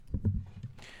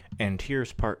And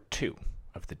here's part 2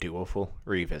 of the Duoful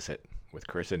Revisit with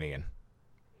Chris and Ian.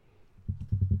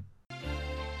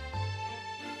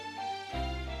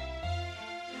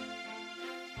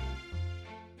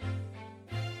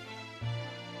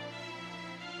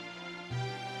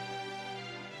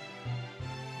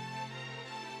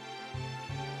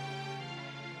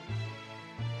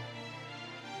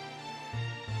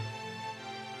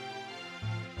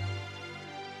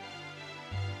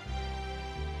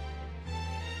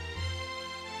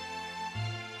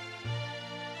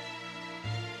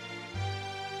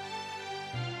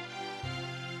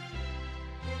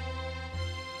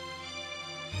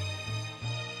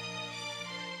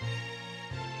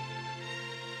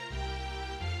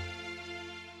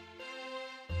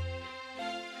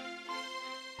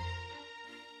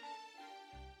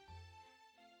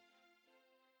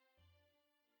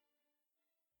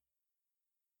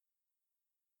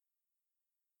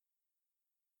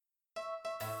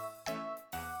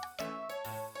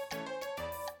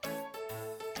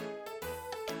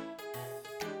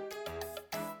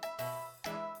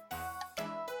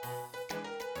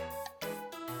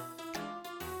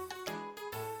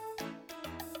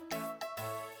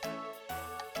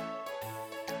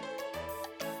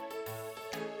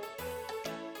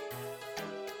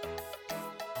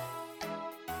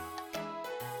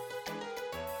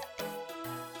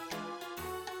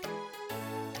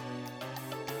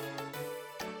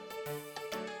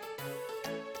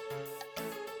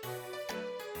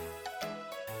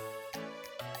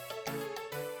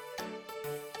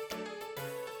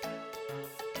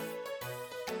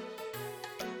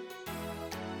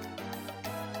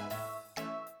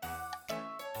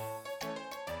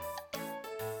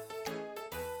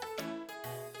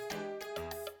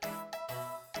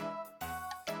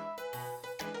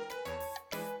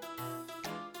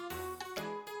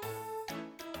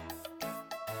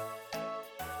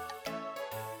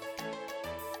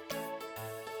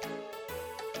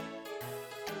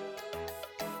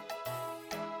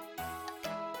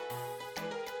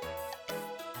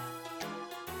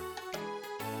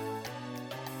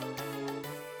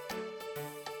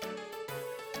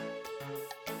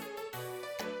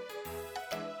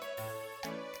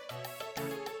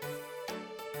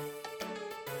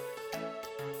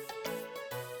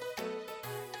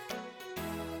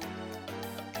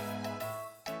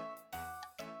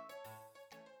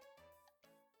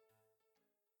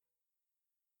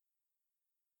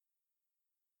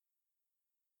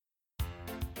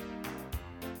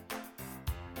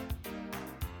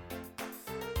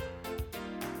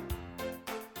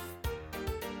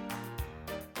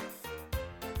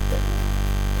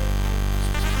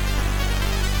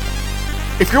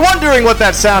 If you're wondering what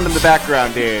that sound in the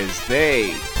background is, they,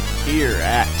 here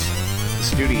at the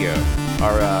studio,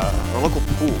 our local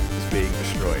pool is being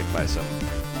destroyed by some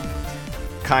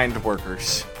kind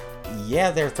workers.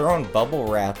 Yeah, they're throwing bubble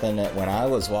wrap in it when I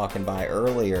was walking by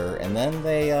earlier, and then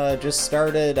they just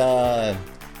started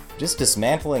just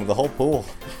dismantling the whole pool.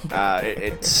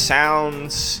 It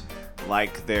sounds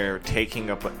like they're taking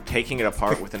it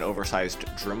apart with an oversized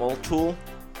Dremel tool.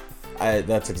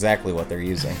 That's exactly what they're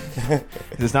using.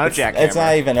 It's not a jackhammer. It's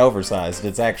not even oversized.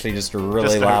 It's actually just a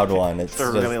really loud one. It's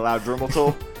a really loud Dremel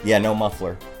tool? Yeah, no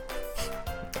muffler.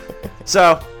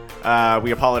 So, we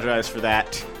apologize for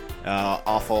that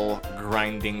awful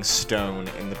grinding stone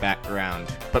in the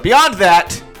background. But beyond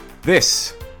that,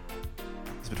 this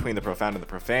is Between the Profound and the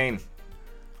Profane.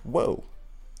 Whoa.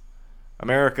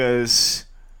 America's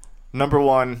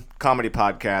 #1 comedy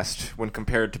podcast when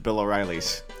compared to Bill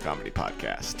O'Reilly's comedy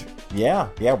podcast. Yeah,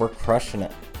 we're crushing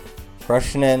it.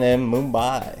 Crushing it in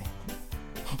Mumbai.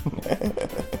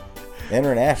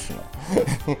 International.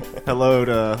 Hello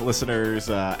to listeners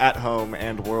at home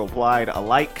and worldwide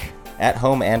alike. At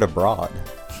home and abroad.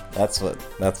 That's what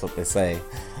they say.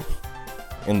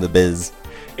 In the biz.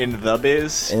 In the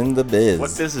biz? In the biz.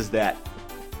 What biz is that?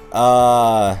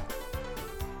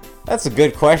 That's a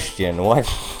good question. What?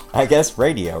 I guess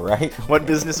radio, right? What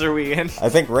business are we in? I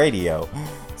think radio,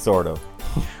 sort of.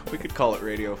 We could call it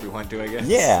radio if we want to, I guess.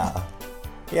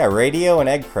 Yeah, radio and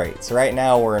egg crates. Right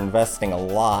now we're investing a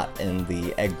lot in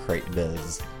the egg crate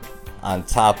biz on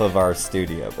top of our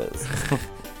studio biz.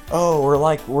 Oh, we're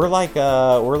like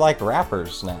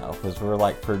rappers now because we're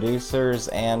like producers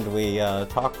and we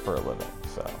talk for a living.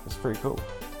 So it's pretty cool.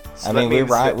 So I mean,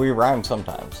 we rhyme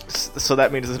sometimes. So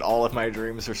that means that all of my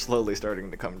dreams are slowly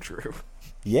starting to come true.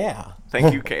 Yeah.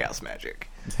 Thank you, Chaos Magic.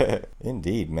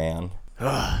 Indeed, man.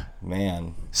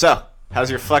 Man. So,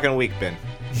 how's your fucking week been?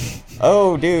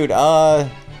 Oh, dude,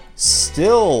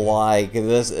 still like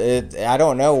this. I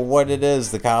don't know what it is.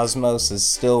 The cosmos is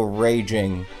still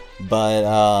raging But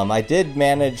I did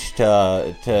manage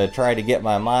to try to get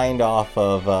my mind off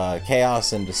of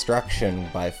chaos and destruction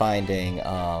by finding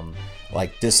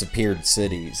like disappeared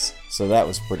cities. So that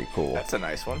was pretty cool. That's a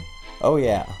nice one. Oh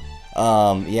yeah.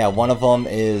 Yeah, one of them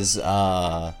is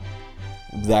that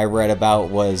I read about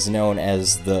was known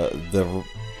as the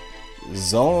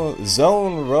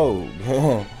Zone Road,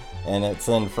 and it's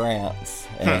in France.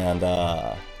 And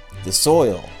the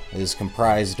soil is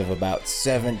comprised of about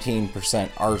 17%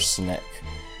 arsenic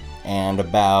and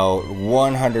about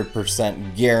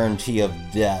 100% guarantee of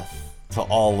death to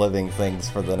all living things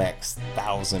for the next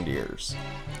 1,000 years.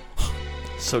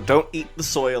 So don't eat the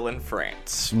soil in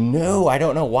France. No, I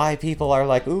don't know why people are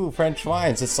like, ooh, French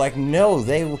wines. It's like, no,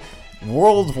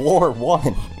 World War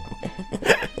One.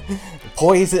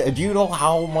 Poison. Do you know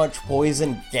how much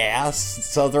poison gas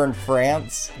southern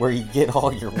France, where you get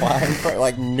all your wine from?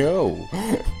 Like, no.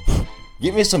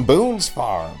 Give me some Boone's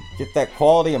Farm. Get that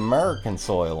quality American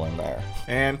soil in there.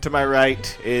 And to my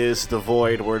right is the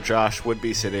void where Josh would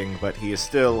be sitting, but he is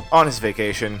still on his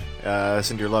vacation.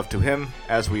 Send your love to him,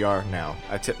 as we are now.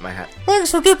 I tip my hat.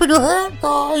 Thanks for tipping your hat,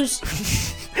 guys.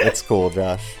 That's cool,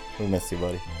 Josh. We miss you,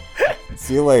 buddy.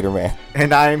 See you later, man.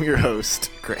 And I am your host,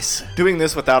 Chris. Doing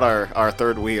this without our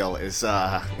third wheel is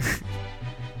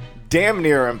damn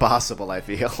near impossible, I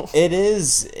feel. It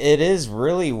is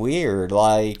really weird,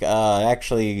 like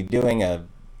actually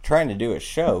trying to do a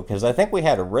show, because I think we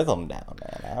had a rhythm down,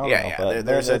 man. I don't know,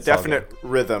 there's a definite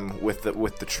rhythm with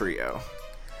the trio.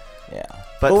 Yeah,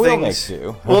 but we'll make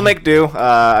do. We'll make do.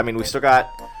 I mean, we still got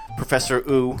Professor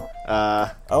Ooh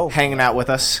hanging out with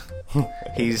us.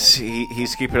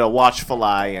 He's keeping a watchful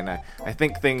eye, and I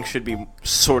think things should be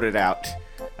sorted out,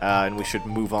 and we should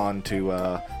move on to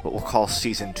what we'll call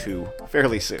Season 2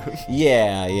 fairly soon.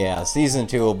 Yeah, Season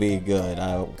 2 will be good.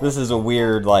 This is a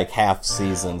weird, like,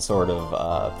 half-season sort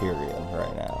of period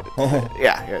right now.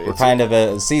 Yeah. We're kind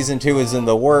of Season 2 is in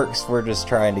the works. We're just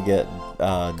trying to get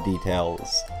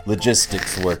details,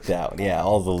 logistics worked out. Yeah,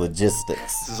 all the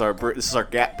logistics. This is our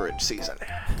Gap Bridge season.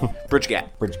 Bridge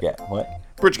Gap. Bridge Gap, what?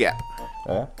 Bridge Gap.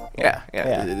 Yeah.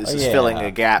 This is filling a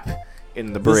gap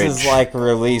in the bridge. This is like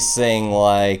releasing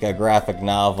like a graphic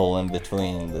novel in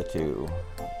between the two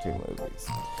movies.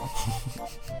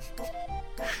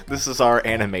 This is our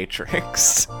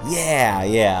Animatrix.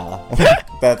 Yeah.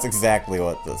 That's exactly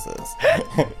what this is.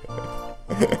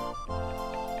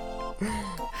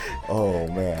 Oh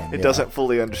man. It doesn't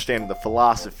fully understand the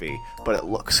philosophy, but it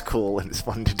looks cool and it's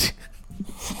fun to do.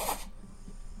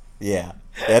 Yeah.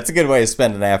 That's a good way to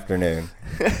spend an afternoon.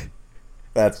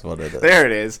 That's what it is. There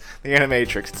it is. The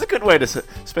Animatrix. It's a good way to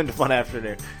spend a fun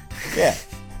afternoon. Yeah.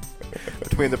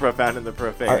 Between the profound and the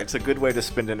profane. It's a good way to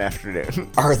spend an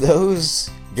afternoon. Are those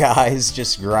guys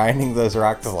just grinding those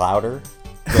rocks louder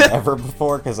than ever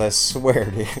before? Because I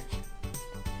swear, dude.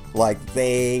 Like,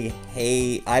 they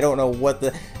hate... I don't know what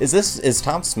the... Is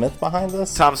Tom Smith behind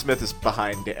this? Tom Smith is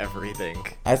behind everything.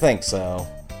 I think so.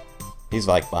 He's,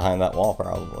 like, behind that wall,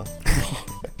 probably.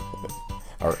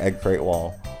 Our egg crate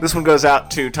wall. This one goes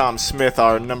out to Tom Smith,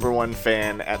 our #1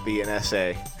 fan at the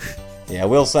NSA. Yeah,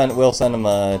 we'll send him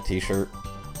a t-shirt.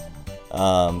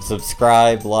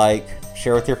 Subscribe, like,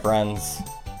 share with your friends.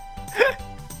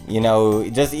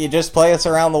 You just play us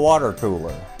around the water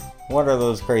cooler. What are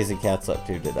those crazy cats up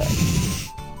to today?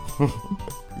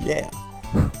 Yeah.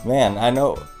 Man, I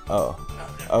know... Oh.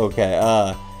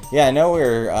 Okay, yeah, I know we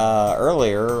were,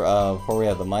 earlier, before we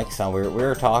had the mics on, we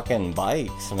were talking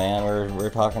bikes, man. We were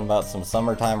talking about some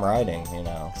summertime riding, you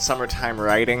know. Summertime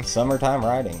riding? Summertime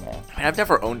riding, man. I mean, I've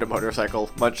never owned a motorcycle,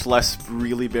 much less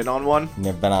really been on one.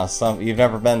 You've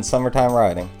never been summertime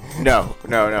riding? No.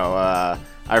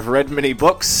 I've read many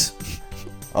books.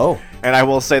 Oh. And I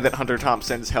will say that Hunter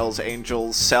Thompson's Hell's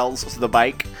Angels sells the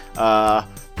bike,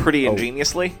 pretty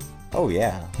ingeniously. Oh,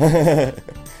 yeah.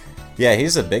 Yeah,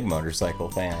 he's a big motorcycle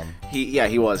fan. He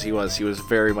was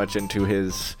very much into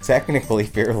his... Technically,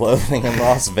 Fear, Loathing in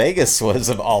Las Vegas was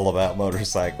all about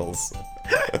motorcycles.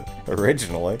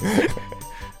 Originally.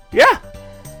 Yeah.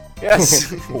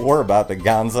 Yes. We're about to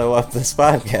gonzo up this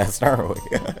podcast, aren't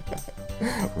we?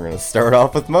 We're going to start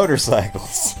off with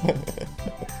motorcycles.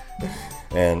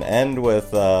 And end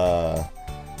with a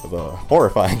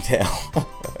horrifying tale.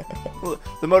 Well,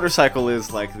 the motorcycle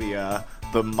is like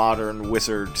the modern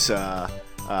wizard's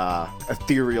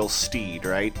ethereal steed,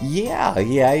 right? Yeah,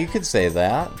 you could say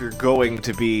that. If you're going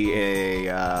to be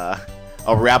a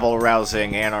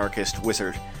rabble-rousing anarchist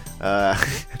wizard, I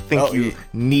think you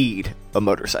need a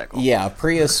motorcycle. Yeah,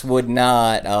 Prius would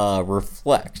not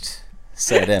reflect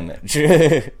said image.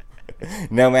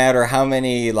 No matter how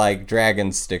many like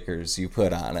dragon stickers you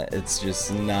put on it, it's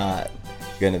just not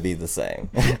gonna be the same.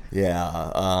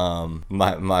 Yeah.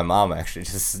 My mom actually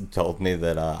just told me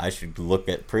that I should look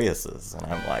at Priuses,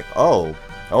 and I'm like, oh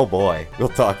boy, we'll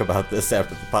talk about this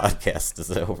after the podcast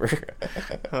is over.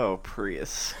 Oh,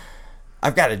 Prius.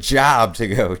 I've got a job to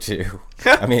go to.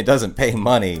 I mean, it doesn't pay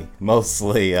money.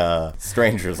 Mostly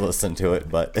strangers listen to it,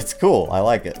 but it's cool. I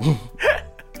like it.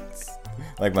 It's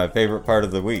like my favorite part of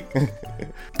the week.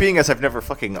 Being as I've never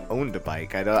fucking owned a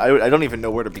bike, I don't even know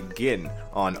where to begin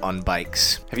on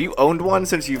bikes. Have you owned one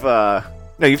since you've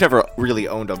No, you've never really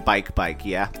owned a bike,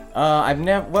 yeah? I've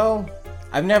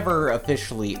never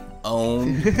officially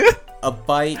owned a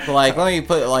bike. Like, let me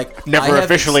put it like... Never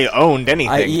officially owned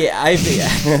anything.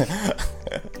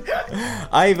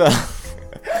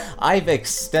 I've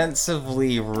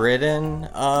extensively ridden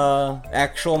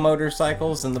actual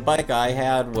motorcycles, and the bike I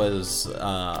had was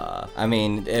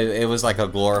it was like a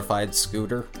glorified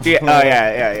scooter.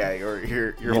 Yeah,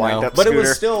 your wind up but scooter.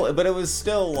 it was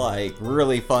still like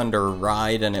really fun to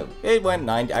ride, and it went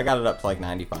 90. I got it up to like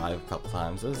 95 a couple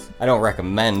times. I don't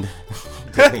recommend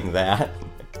doing that.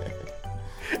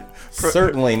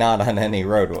 Certainly not on any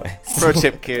roadways. Pro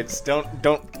tip, kids: don't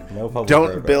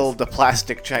build a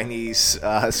plastic Chinese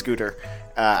scooter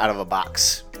out of a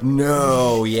box.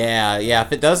 No, yeah.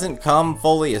 If it doesn't come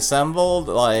fully assembled,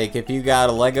 like if you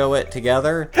gotta Lego it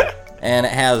together, and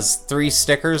it has 3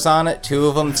 stickers on it, 2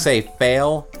 of them say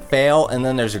fail, and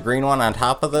then there's a green one on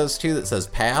top of those 2 that says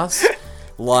pass.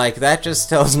 Like, that just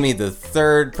tells me the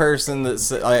third person that's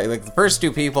like the first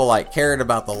 2 people like cared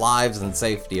about the lives and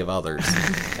safety of others,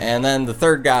 and then the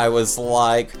third guy was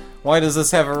like, why does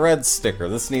this have a red sticker?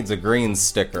 This needs a green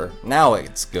sticker. Now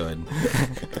it's good.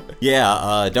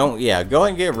 Go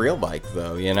and get a real bike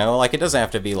though. Like, it doesn't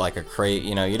have to be like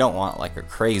you don't want like a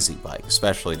crazy bike,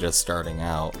 especially just starting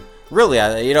out. Really,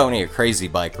 you don't need a crazy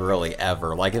bike really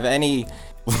ever. Like, if any.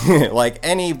 Like,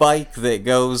 any bike that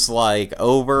goes like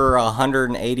over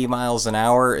 180 miles an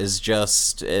hour it's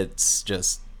just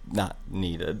not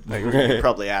needed. You're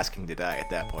probably asking to die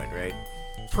at that point, right?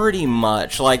 Pretty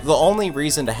much. Like, the only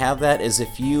reason to have that is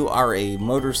if you are a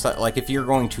motorcycle, like if you're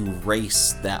going to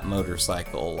race that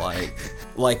motorcycle, like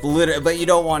literally, but you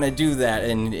don't want to do that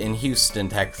in Houston,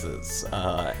 Texas,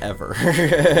 ever.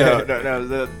 No,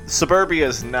 the suburbia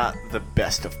is not the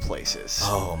best of places.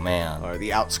 Oh man. Or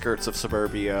the outskirts of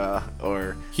suburbia,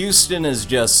 or Houston is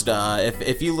just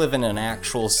if you live in an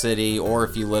actual city, or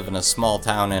if you live in a small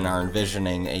town and are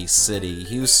envisioning a city,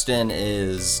 Houston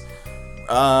is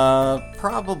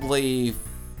probably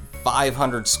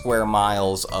 500 square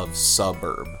miles of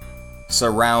suburb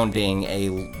surrounding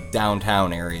a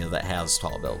downtown area that has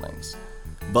tall buildings.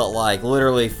 But like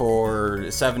literally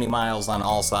for 70 miles on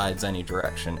all sides, any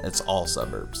direction, it's all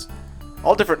suburbs.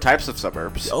 All different types of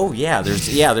suburbs. Oh yeah,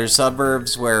 there's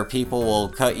suburbs where people will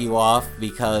cut you off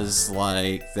because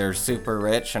like they're super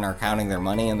rich and are counting their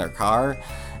money in their car,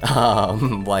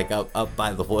 like up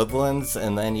by the Woodlands,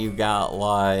 and then you got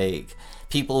like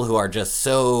people who are just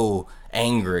so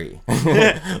angry.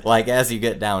 Like, as you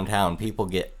get downtown, people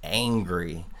get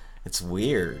angry. It's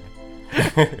weird.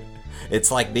 It's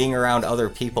like being around other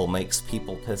people makes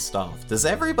people pissed off. Does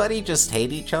everybody just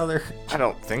hate each other? I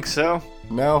don't think so.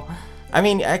 No? I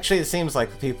mean, actually, it seems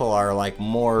like people are like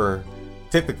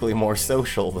typically more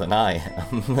social than I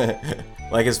am.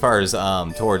 Like, as far as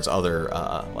towards other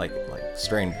like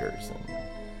strangers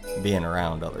and being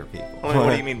around other people. What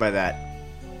do you mean by that?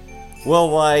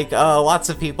 Well, like, lots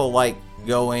of people like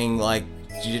going, like,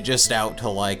 just out to,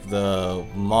 like, the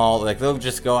mall. Like, they'll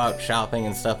just go out shopping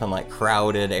and stuff in, like,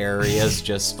 crowded areas,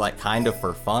 just, like, kind of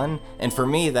for fun. And for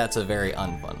me, that's a very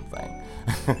unfun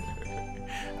thing.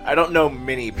 I don't know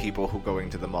many people who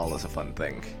going to the mall is a fun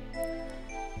thing.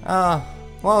 Well,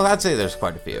 I'd say there's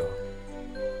quite a few.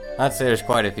 I'd say there's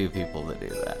quite a few people that do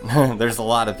that. There's a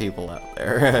lot of people out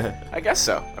there. I guess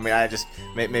so. I mean,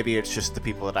 maybe it's just the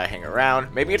people that I hang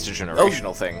around. Maybe it's a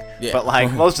generational thing. Yeah. But,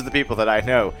 like, most of the people that I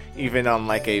know, even on,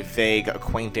 like, a vague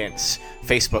acquaintance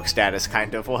Facebook status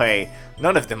kind of way,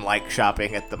 none of them like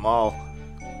shopping at the mall.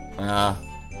 Yeah,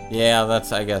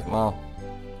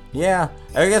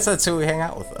 I guess that's who we hang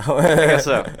out with, though. I guess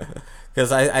so.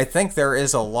 Because I think there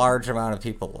is a large amount of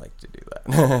people like to do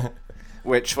that.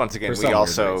 Which, once again, we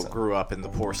also grew up in the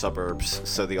poor suburbs,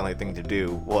 so the only thing to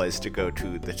do was to go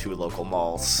to the 2 local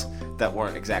malls that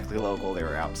weren't exactly local. They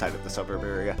were outside of the suburb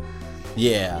area.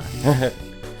 Yeah.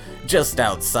 Just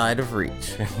outside of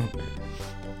reach.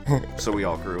 So we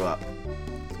all grew up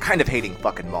kind of hating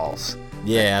fucking malls.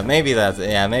 Yeah, maybe that's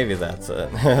it.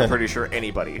 I'm pretty sure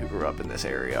anybody who grew up in this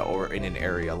area or in an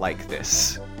area like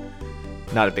this,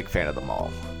 not a big fan of the mall.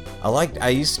 I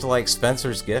used to like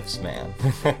Spencer's Gifts, man.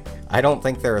 I don't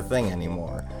think they're a thing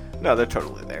anymore. No, they're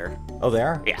totally there. Oh, they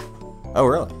are? Yeah. Oh,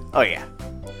 really? Oh, yeah.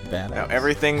 Badass. No,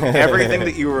 everything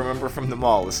that you remember from the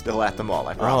mall is still at the mall,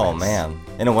 I promise. Oh, man.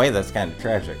 In a way, that's kind of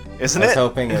tragic. Isn't I was it?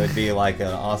 hoping it would be like an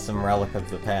awesome relic of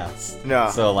the past. No.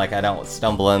 So, like, I don't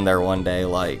stumble in there one day,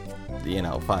 like,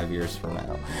 5 years from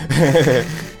now.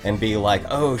 and be like,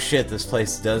 oh, shit, this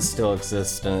place does still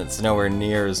exist, and it's nowhere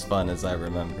near as fun as I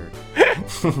remember.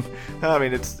 I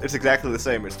mean, it's exactly the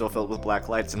same. It's still filled with black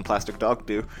lights and plastic dog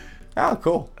do. Oh,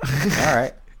 cool. All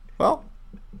right. Well,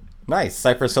 nice.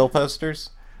 Cypress Hill posters?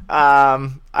 I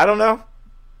don't know.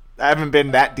 I haven't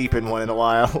been that deep in one in a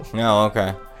while. Oh,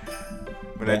 okay.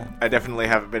 But Yeah. I definitely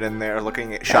haven't been in there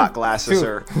looking at shot glasses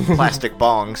or plastic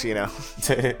bongs, you know.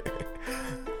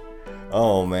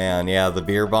 Oh, man, yeah, the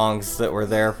beer bongs that were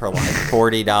there for like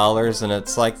 $40, and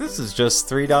it's like, this is just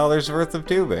 $3 worth of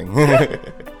tubing.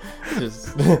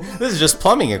 This is just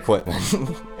plumbing equipment.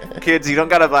 Kids, you don't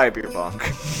gotta buy a beer bong.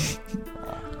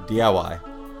 DIY.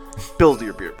 Build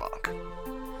your beer bong.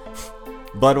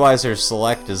 Budweiser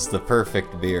Select is the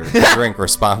perfect beer to drink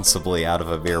responsibly out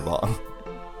of a beer bong.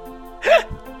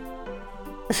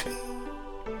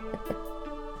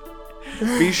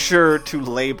 Be sure to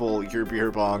label your beer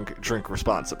bong drink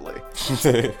responsibly.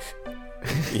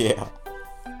 Yeah.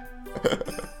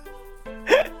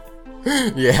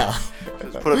 Yeah.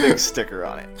 Just put a big sticker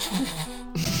on it.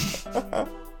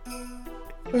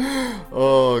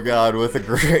 Oh god, with a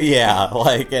great, yeah,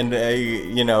 like, and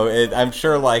I'm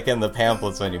sure, like, in the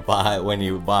pamphlets when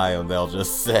you buy them, they'll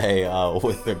just say,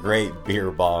 with the great beer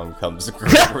bong comes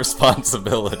great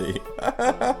responsibility.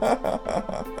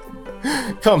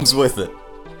 Comes with it.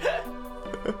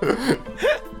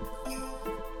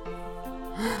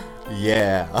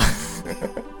 Yeah.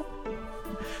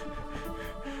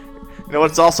 You know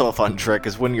what's also a fun trick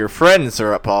is when your friends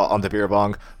are up on the beer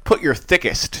bong, put your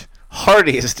thickest,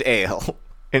 heartiest ale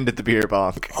into the beer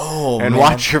bong. Oh, and man.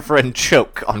 watch your friend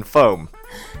choke on foam.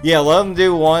 Yeah, let them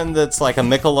do one that's like a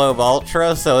Michelob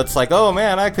Ultra, so it's like, oh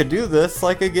man, I could do this,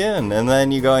 like, again. And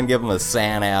then you go and give them a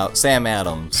Sam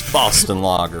Adams Boston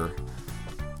Lager.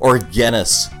 Or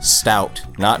Guinness Stout,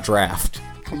 not draft.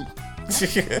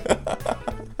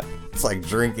 It's like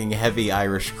drinking heavy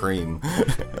Irish cream.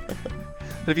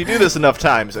 If you do this enough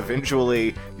times,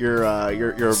 eventually your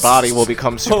body will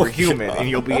become superhuman, and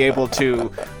you'll be able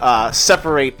to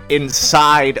separate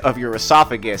inside of your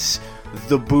esophagus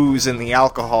the booze and the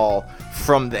alcohol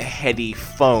from the heady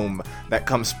foam that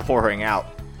comes pouring out.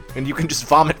 And you can just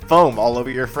vomit foam all over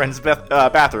your friend's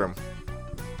bathroom.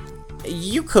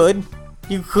 You could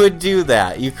do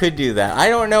that. I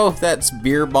don't know if that's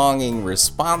beer bonging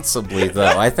responsibly,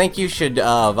 though. I think you should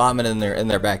vomit in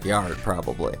their backyard,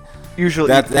 probably. Usually,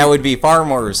 that would be far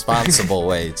more responsible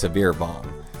way to beer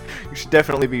bong. You should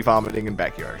definitely be vomiting in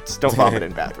backyards. Don't vomit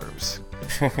in bathrooms.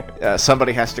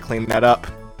 Somebody has to clean that up.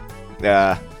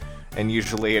 And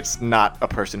usually it's not a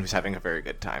person who's having a very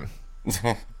good time.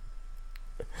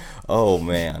 Oh,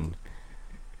 man.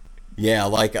 Yeah,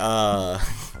 like, oh,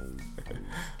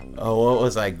 what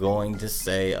was I going to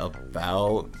say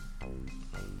about...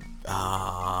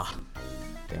 Damn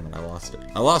it,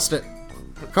 I lost it.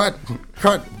 Cut,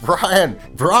 Brian,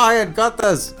 cut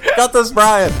this,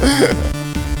 Brian.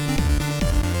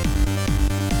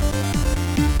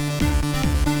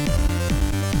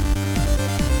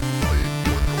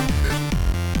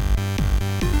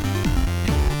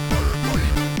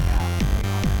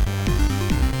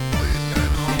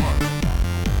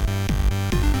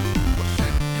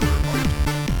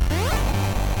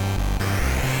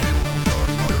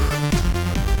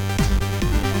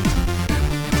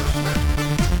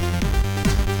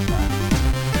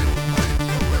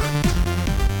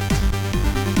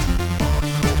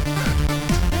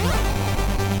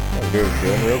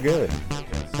 Doing real good.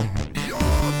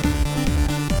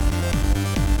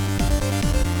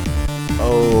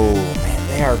 Oh man,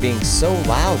 they are being so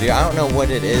loud, dude. I don't know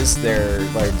what it is.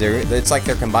 It's like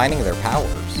they're combining their powers.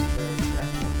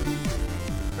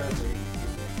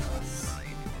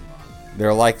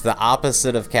 They're like the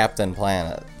opposite of Captain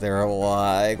Planet. They're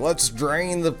like, let's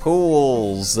drain the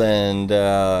pools and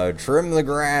trim the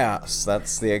grass.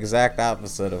 That's the exact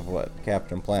opposite of what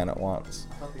Captain Planet wants.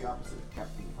 I thought the opposite of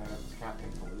Captain Planet was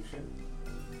Captain Pollution.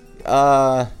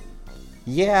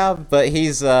 Yeah, but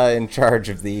he's in charge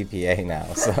of the EPA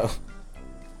now, so.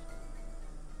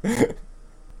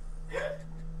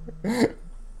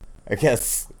 I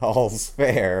guess all's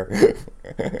fair.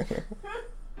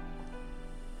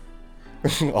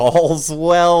 All's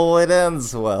well, it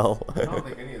ends well. I don't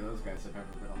think any of those guys have ever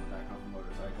been on the back of a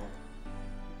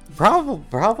motorcycle.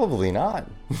 Probably not.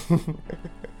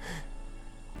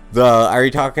 Are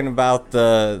you talking about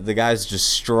the guys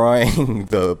destroying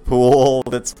the pool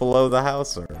that's below the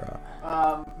house, or?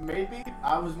 Maybe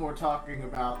I was more talking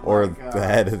about Or the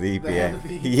head of the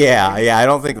EPA. Yeah, I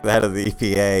don't think the head of the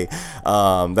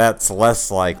EPA. That's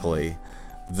less likely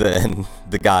than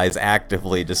the guys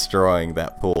actively destroying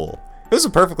that pool. It was a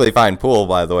perfectly fine pool,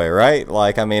 by the way, right?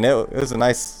 Like, I mean, it was a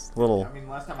nice little. I mean,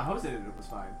 last time I hosted it, it was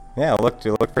fine. Yeah, it looked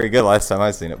pretty good last time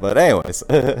I seen it. But anyways,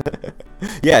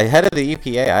 yeah, head of the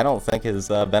EPA. I don't think has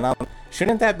been on.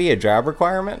 Shouldn't that be a job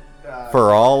requirement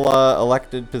for all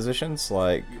elected positions?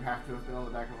 Like, you have to have been on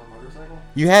the back of a motorcycle.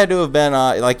 you had to have been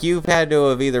you've had to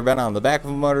have either been on the back of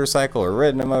a motorcycle or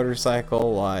ridden a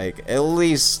motorcycle, like at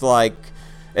least 50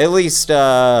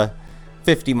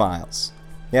 miles.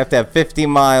 You have to have 50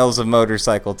 miles of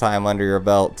motorcycle time under your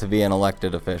belt to be an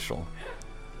elected official.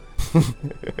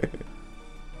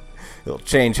 It'll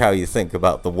change how you think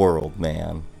about the world,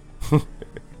 man.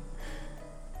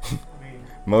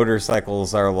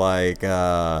 Motorcycles are like,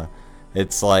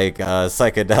 it's like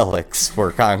psychedelics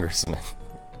for congressmen.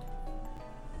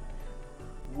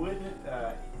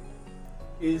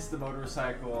 Is the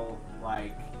motorcycle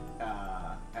like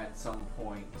at some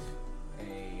point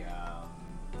a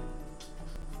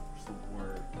what's the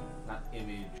word? Not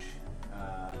image.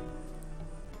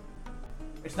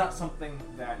 It's not something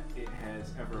that it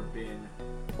has ever been.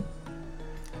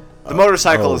 The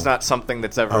motorcycle is not something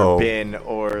that's ever been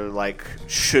or like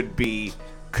should be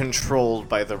controlled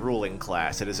by the ruling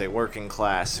class. It is a working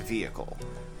class vehicle.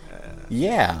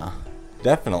 Yeah,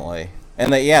 definitely.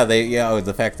 And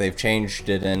the fact they've changed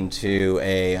it into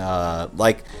a a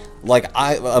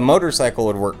motorcycle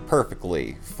would work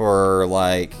perfectly for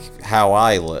like how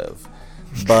I live,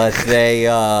 but they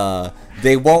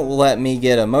won't let me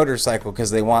get a motorcycle because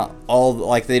they want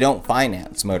they don't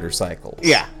finance motorcycles.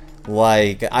 Yeah.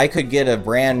 Like, I could get a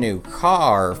brand new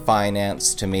car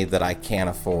financed to me that I can't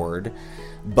afford,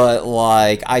 but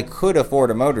like I could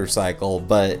afford a motorcycle,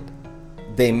 but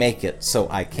they make it so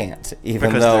I can't,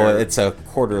 even though it's a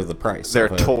quarter of the price. They're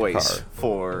toys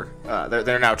for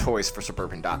they're now toys for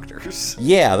suburban doctors.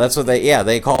 Yeah, that's what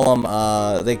they call them.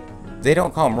 They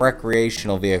don't call them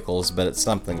recreational vehicles, but it's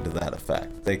something to that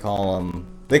effect. They call them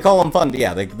fun.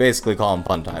 Yeah, they basically call them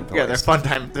fun time toys. Yeah, they're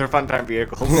fun time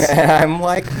vehicles. And I'm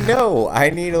like, no, I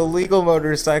need a legal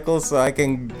motorcycle so I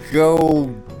can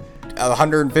go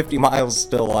 150 miles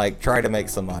to like try to make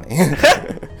some money.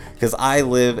 Because I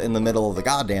live in the middle of the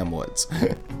goddamn woods.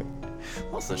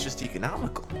 Also, it's just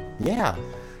economical. Yeah.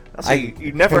 Also,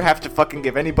 you never have to fucking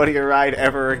give anybody a ride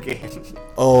ever again.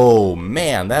 Oh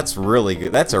man, that's really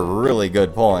good. That's a really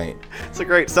good point. It's a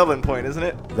great selling point, isn't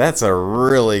it? That's a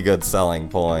really good selling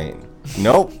point.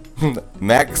 Nope.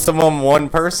 Maximum one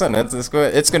person. It's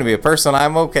going to be a person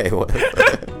I'm okay with.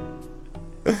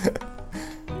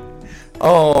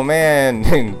 Oh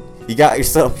man. You got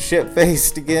yourself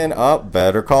shit-faced again? Oh,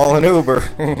 better call an Uber.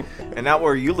 And not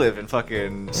where you live in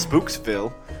fucking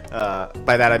Spooksville.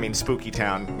 By that I mean Spooky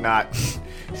Town, not...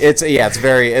 It's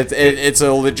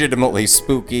a legitimately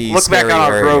spooky, Look scary back on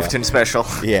our area. Groveton special.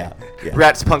 Yeah.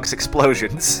 Rats, Punks,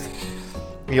 Explosions.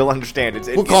 You'll understand.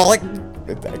 We'll call it...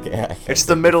 It's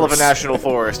the middle of a national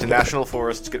forest, and national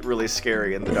forests get really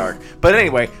scary in the dark. But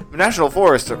anyway, national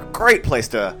forests are a great place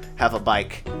to have a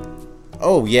bike.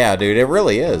 Oh yeah, dude, it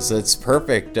really is. It's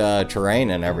perfect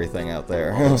terrain and everything out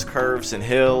there. All those curves and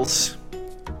hills.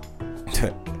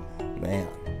 Man,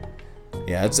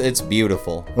 yeah, it's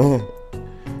beautiful.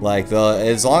 Like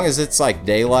as long as it's like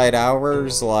daylight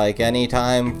hours, like any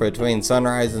time between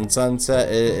sunrise and sunset,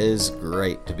 it is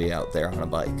great to be out there on a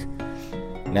bike.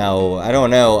 Now, I don't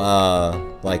know,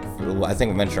 like, I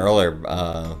think we mentioned earlier,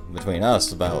 between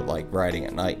us about, like, riding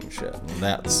at night and shit, and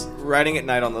that's... Riding at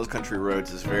night on those country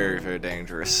roads is very, very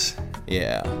dangerous.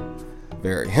 Yeah,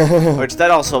 very. Which,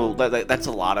 that's a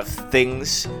lot of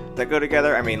things that go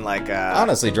together. I mean, like,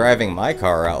 honestly, driving my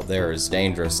car out there is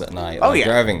dangerous at night. Oh, yeah.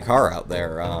 Driving a car out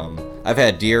there, I've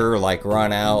had deer, like,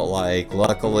 run out, like,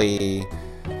 luckily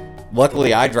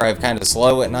I drive kind of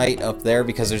slow at night up there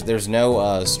because there's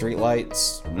no street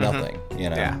lights, nothing, you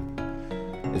know. Yeah.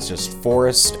 It's just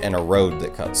forest and a road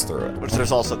that cuts through it. Which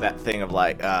there's also that thing of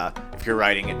like, if you're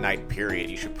riding at night, period,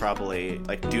 you should probably,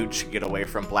 like, dudes should get away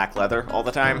from black leather all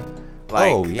the time.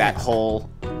 Like, that whole...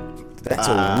 That's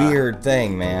a weird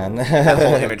thing, man. That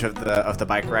whole image of the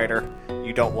bike rider.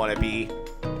 You don't want to be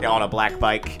on a black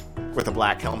bike with a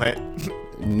black helmet.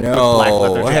 No. Black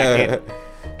leather jacket.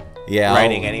 Yeah.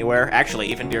 Riding anywhere.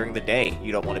 Actually, even during the day,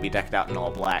 you don't want to be decked out in all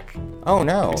black. Oh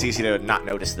no. It's easy to not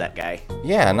notice that guy.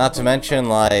 Yeah, not to mention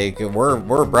like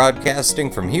we're broadcasting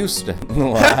from Houston.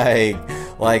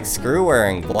 Like, screw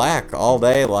wearing black all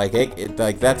day. Like,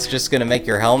 like that's just gonna make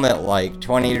your helmet like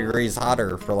 20 degrees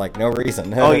hotter for like no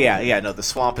reason. Oh yeah, no, the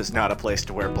swamp is not a place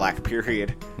to wear black,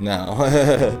 period. No.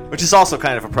 Which is also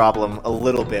kind of a problem a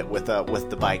little bit with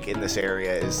the bike in this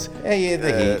area is the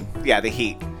heat. Yeah, the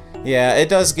heat. Yeah, it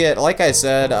does get, like I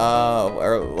said,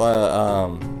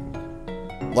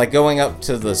 like going up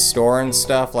to the store and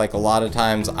stuff, like a lot of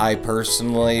times I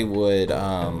personally would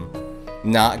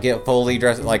not get fully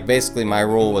dressed. Like basically my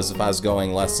rule was if I was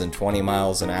going less than 20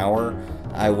 miles an hour,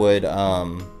 I would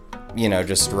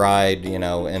just ride,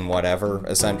 in whatever,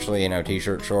 essentially,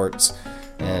 t-shirt, shorts,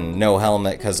 and no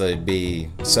helmet because it'd be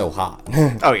so hot.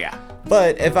 Oh yeah.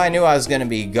 But if I knew I was going to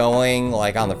be going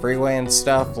like on the freeway and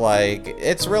stuff, like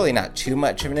it's really not too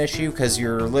much of an issue because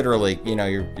you're literally,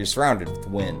 you're surrounded with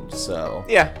wind. So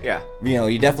yeah.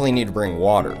 You definitely need to bring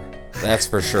water. That's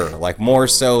for sure. Like more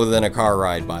so than a car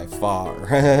ride by far.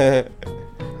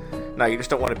 No, you just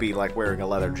don't want to be like wearing a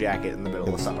leather jacket in the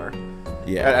middle of summer.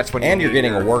 Yeah, that's when you're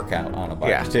getting a workout on a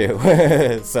bike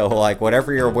too. So like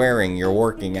whatever you're wearing, you're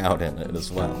working out in it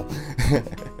as well.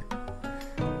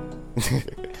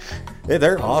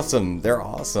 They're awesome. They're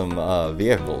awesome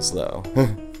vehicles, though.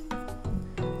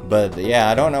 But yeah,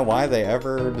 I don't know why they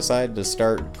ever decided to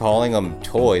start calling them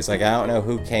toys. Like, I don't know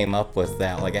who came up with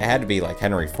that. Like, it had to be like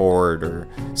Henry Ford or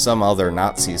some other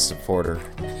Nazi supporter.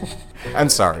 I'm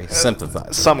sorry,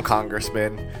 sympathizer. Some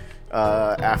congressman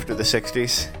after the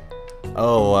 60s.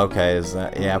 Oh, okay. Is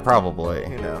that? Yeah, probably.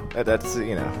 That's the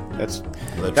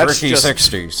tricky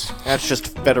 60s. That's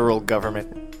just federal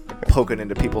government poking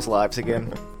into people's lives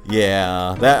again.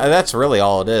 Yeah, that's really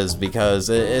all it is, because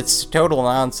it's total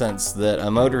nonsense that a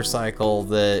motorcycle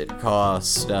that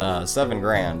cost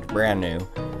 $7,000 brand new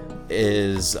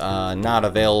is not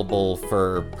available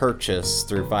for purchase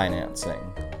through financing,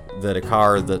 that a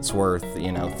car that's worth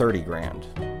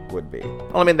 $30,000 would be.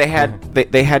 Well, I mean, they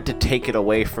had to take it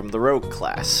away from the rogue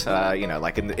class.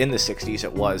 Like in the 60s,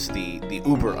 it was the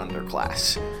uber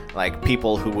underclass, like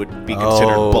people who would be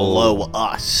considered below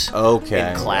us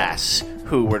in class,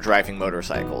 who were driving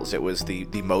motorcycles. It was the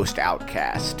most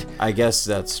outcast. I guess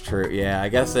that's true. Yeah, I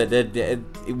guess it did.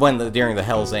 During the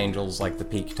Hells Angels, like the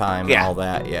peak time and all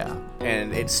that. Yeah,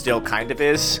 and it still kind of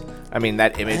is. I mean,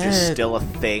 that image is still a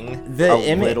thing,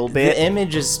 little bit. The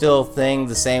image is still a thing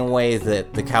the same way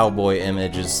that the cowboy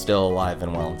image is still alive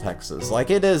and well in Texas. Like,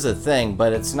 it is a thing,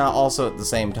 but it's not also at the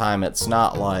same time, it's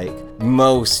not like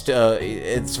most,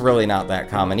 it's really not that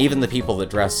common. Even the people that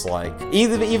dress like,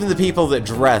 even the people that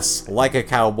dress like a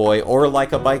cowboy or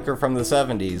like a biker from the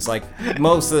 70s, like,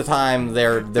 most of the time,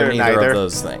 they're neither of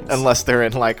those things. Unless they're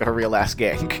in, like, a real-ass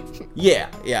gang. Yeah,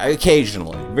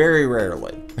 occasionally. Very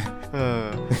rarely.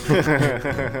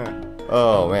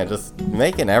 Oh man, just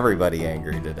making everybody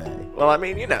angry today. Well, I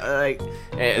mean, that's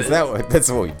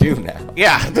what we do now?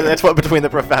 Yeah, that's what Between the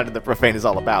Profound and the Profane is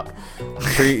all about.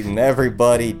 Treating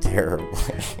everybody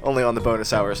terribly. Only on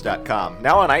thebonushours.com.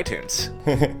 Now on iTunes.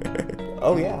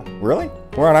 Oh yeah, really?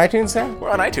 We're on iTunes now? We're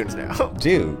on iTunes now.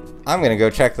 Dude, I'm gonna go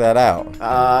check that out.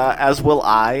 As will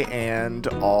I and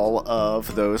all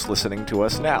of those listening to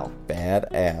us now.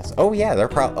 Badass. Oh yeah,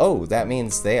 that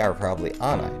means they are probably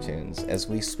on iTunes as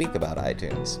we speak about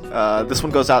iTunes. This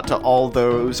one goes out to all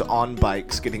those on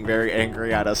bikes getting very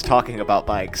angry at us talking about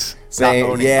bikes. Saying,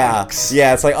 bikes.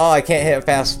 Yeah, it's like, oh, I can't hit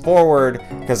fast forward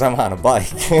because I'm on a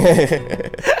bike.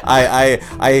 I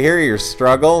hear your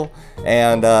struggle.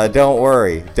 And don't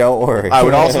worry. I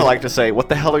would also like to say, what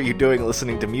the hell are you doing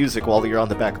listening to music while you're on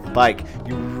the back of a bike?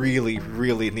 You really,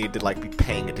 really need to be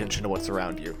paying attention to what's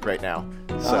around you right now.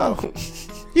 So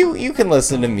you can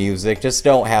listen to music, just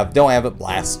don't have it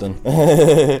blasting.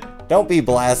 Don't be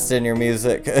blasting your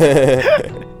music.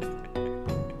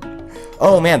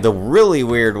 Oh man, the really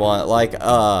weird one, like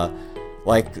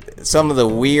some of the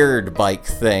weird bike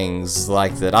things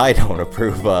that I don't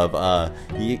approve of.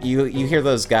 You hear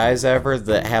those guys ever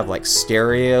that have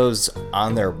stereos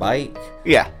on their bike?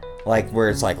 Yeah. Where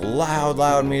it's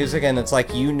loud music, and it's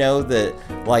that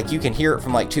you can hear it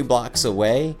from 2 blocks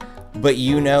away, but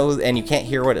and you can't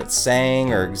hear what it's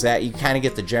saying or you kind of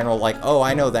get the general oh,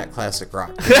 I know that classic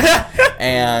rock.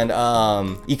 And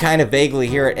you kind of vaguely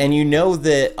hear it, and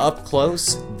that up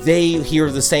close they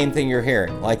hear the same thing you're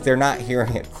hearing. They're not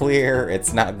hearing it clear.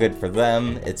 It's not good for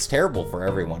them. It's terrible for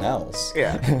everyone else.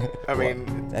 Yeah. I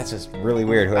mean, that's just really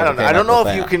weird. I don't know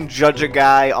if you can judge a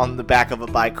guy on the back of a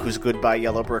bike who's Goodbye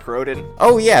Yellow Brick Road.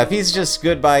 Oh yeah, if he's just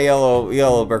Goodbye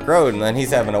Yellow Brick Road, then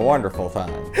he's having a wonderful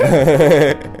time.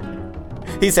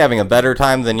 He's having a better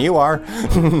time than you are.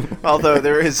 Although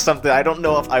there is something, I don't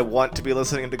know if I want to be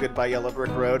listening to Goodbye Yellow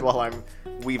Brick Road while I'm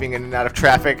weaving in and out of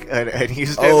traffic in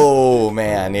Houston. Oh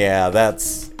man, yeah,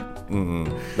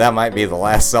 that might be the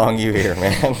last song you hear,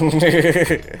 man.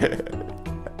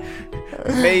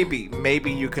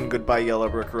 Maybe you can Goodbye Yellow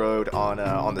Brick Road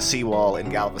on the seawall in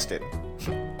Galveston.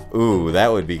 Ooh,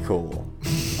 that would be cool.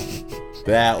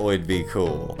 That would be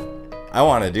cool. I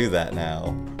want to do that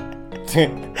now.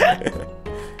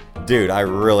 Dude, I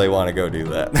really want to go do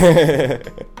that.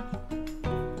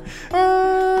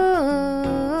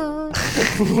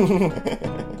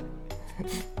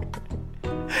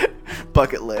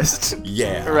 Bucket list.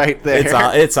 Yeah. Right there.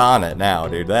 It's on it now,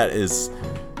 dude. That is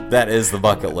the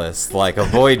bucket list. Like,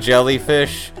 avoid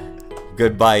jellyfish,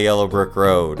 goodbye Yellow Brick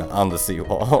Road on the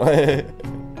seawall.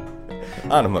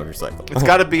 On a motorcycle. It's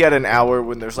got to be at an hour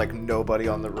when there's like nobody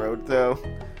on the road though,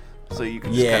 so you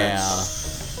can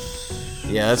just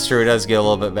Yeah, that's true. It does get a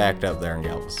little bit backed up there in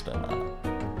Galveston.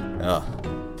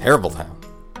 Terrible town.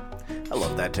 I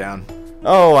love that town.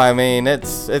 Oh, I mean,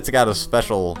 it's got a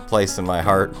special place in my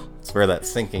heart. It's where that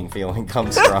sinking feeling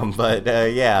comes from. But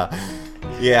yeah,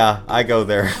 I go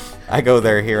there. I go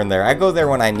there here and there. I go there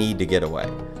when I need to get away.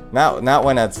 Not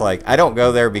when it's like, I don't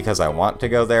go there because I want to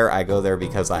go there. I go there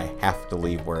because I have to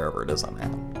leave wherever it is I'm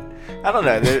at. I don't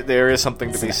know. There is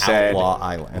something to be said. Outlaw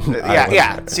island.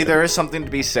 Yeah. See, there is something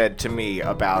to be said to me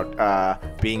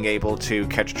about being able to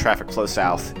catch traffic flow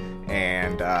south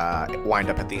and wind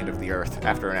up at the end of the earth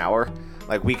after an hour.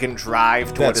 Like, we can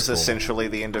drive to what is essentially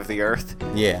the end of the earth.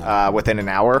 Yeah. Within an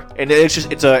hour, and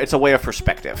it's a way of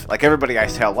perspective. Like, everybody I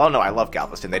tell, well, no, I love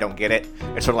Galveston. They don't get it.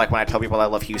 It's sort of like when I tell people I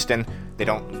love Houston, they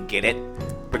don't get it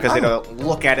because they don't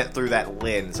look at it through that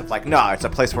lens of like, no, it's a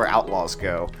place where outlaws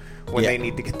go when they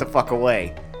need to get the fuck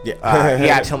away.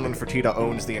 Yeah. Tillman Fertitta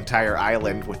owns the entire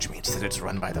island, which means that it's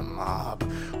run by the mob.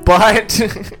 But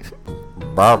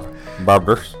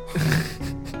Barbers.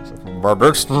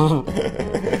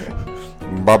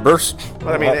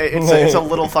 But I mean, it's a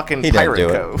little fucking pirate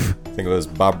cove. I think it was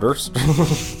Bob Durst.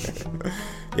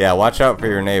 Yeah, watch out for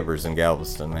your neighbors in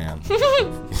Galveston, man.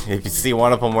 If you see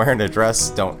one of them wearing a dress,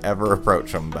 don't ever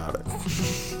approach him about it.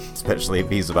 Especially if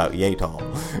he's about yay tall.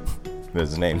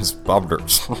 His name's Bob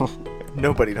Durst.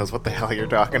 Nobody knows what the hell you're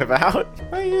talking about.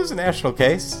 Well, he was a national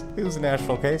case. I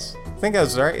think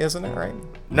that's right, isn't it, right?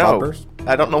 No,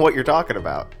 I don't know what you're talking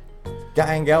about.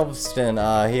 Guy in Galveston,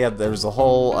 there's a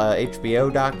whole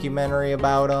HBO documentary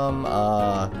about him.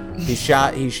 He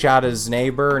shot his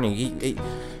neighbor, and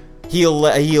he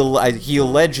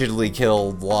allegedly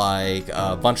killed like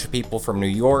a bunch of people from New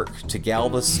York to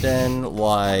Galveston.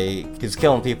 Like, he's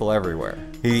killing people everywhere.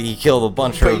 He killed a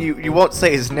bunch of. But you won't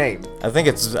say his name. I think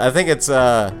it's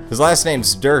his last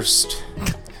name's Durst.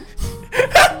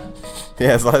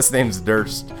 Yeah, his last name's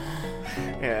Durst.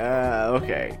 Yeah,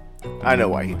 okay. I know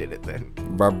why he did it then.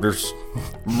 Bob Durst.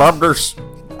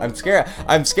 I'm scared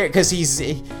because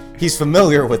he's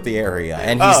familiar with the area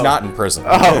and he's not in prison.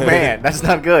 Oh man, that's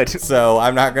not good. So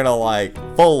I'm not gonna like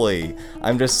fully.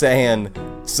 I'm just saying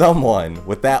someone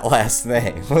with that last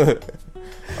name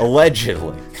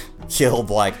allegedly killed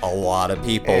like a lot of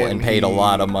people and paid a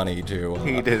lot of money to.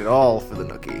 He did it all for the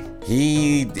nookie.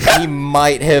 He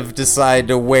might have decided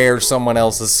to wear someone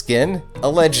else's skin,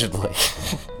 allegedly.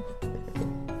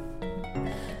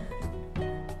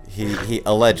 He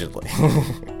allegedly.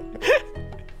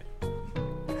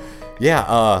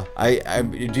 Yeah.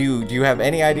 Do you have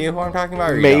any idea who I'm talking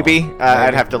about? Maybe.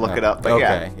 I'd have to look it up. But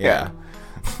okay. Yeah.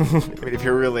 I mean, if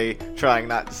you're really trying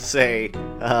not to say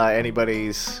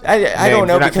anybody's, I don't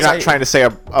know because you're not trying to say a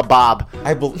Bob.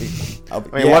 I believe. I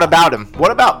mean, what about him?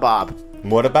 What about Bob?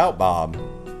 What about Bob?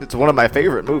 It's one of my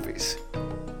favorite movies.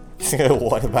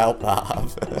 What about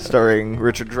Bob? Starring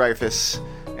Richard Dreyfuss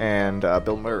and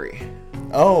Bill Murray.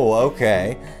 Oh,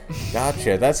 okay.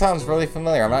 Gotcha. That sounds really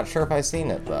familiar. I'm not sure if I've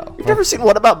seen it, though. You've never seen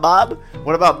What About Bob?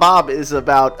 What About Bob is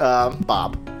about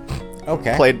Bob.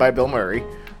 Okay. Played by Bill Murray,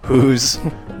 who's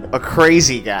a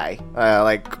crazy guy.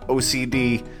 Like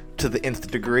OCD to the nth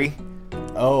degree.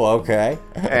 Oh, okay.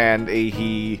 And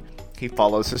he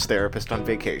follows his therapist on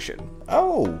vacation.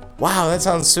 Oh, wow. That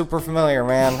sounds super familiar,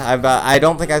 man. I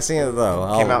don't think I've seen it, though.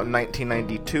 Came out in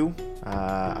 1992.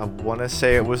 I want to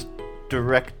say it was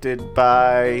directed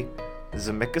by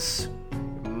Zemeckis.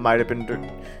 Might have been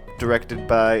directed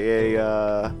by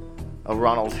a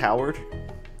Ronald Howard.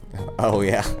 Oh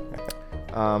yeah.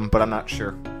 But I'm not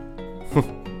sure.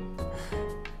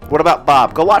 What about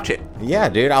Bob? Go watch it. Yeah,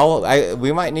 dude.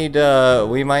 We might need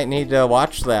to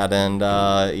watch that and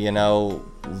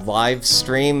live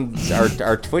stream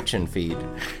our Twitch and feed.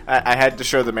 I had to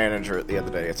show the manager it the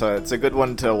other day. It's a good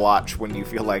one to watch when you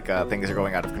feel like things are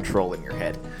going out of control in your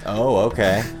head. Oh,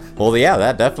 okay. Well, yeah,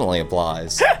 that definitely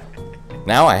applies.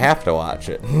 Now I have to watch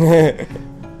it.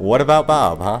 What about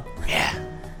Bob, huh? Yeah.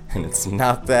 And it's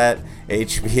not that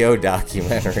HBO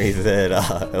documentary that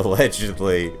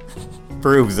allegedly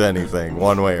proves anything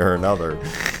one way or another.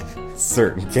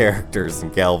 Certain characters in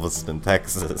Galveston,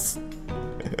 Texas.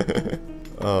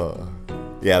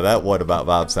 Yeah, that What About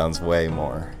Bob sounds way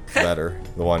more better.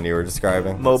 The one you were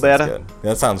describing. Mo That sounds better? good.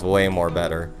 That sounds way more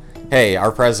better. Hey,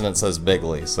 our president says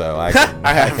Bigley, so I can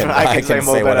I can say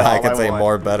Mo better I all can I say want.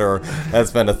 more better.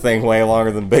 That's been a thing way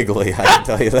longer than Bigley. I can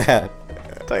tell you that.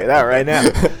 I'll tell you that right now.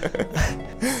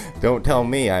 Don't tell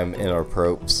me I'm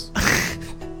inappropriate.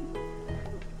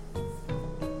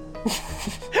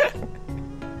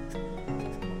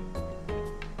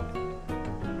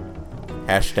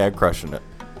 Hashtag crushing it.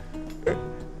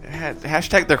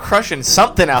 Hashtag they're crushing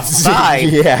something outside.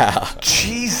 Yeah.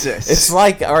 Jesus. It's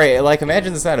like, alright, like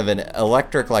imagine the sound of an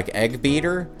electric, like, egg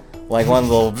beater. Like one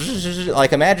little,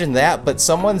 like imagine that, but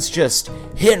someone's just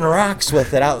hitting rocks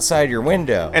with it outside your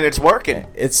window. and it's working.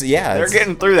 It's, yeah. They're it's,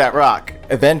 getting through that rock.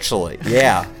 Eventually,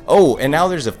 yeah. Oh, and now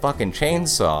there's a fucking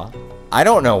chainsaw. I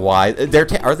don't know why.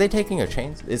 Are they taking a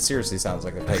chainsaw? It seriously sounds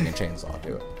like they're taking a chainsaw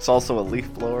to it. It's also a leaf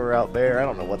blower out there. I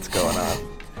don't know what's going on.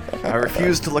 I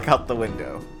refuse to look out the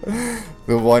window.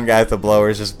 The one guy at the blower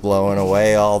is just blowing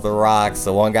away all the rocks.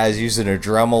 The one guy's using a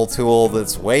Dremel tool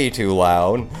that's way too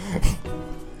loud.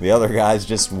 The other guy's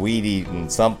just weed eating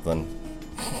something.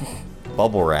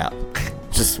 Bubble wrap.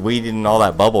 Just weed eating all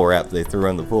that bubble wrap they threw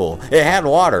in the pool. It had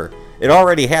water. It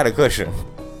already had a cushion.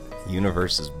 The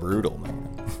universe is brutal, man.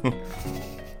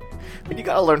 But you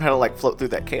gotta learn how to like float through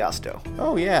that chaos though.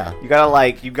 Oh yeah. You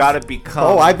gotta become.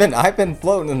 Oh, I've been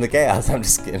floating in the chaos. I'm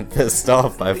just getting pissed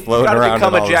off by floating You gotta around.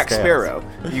 become in a all Jack this chaos. Sparrow.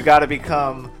 You gotta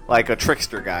become like a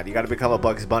trickster god. You gotta become a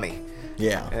Bugs Bunny.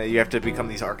 Yeah. You have to become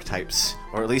these archetypes,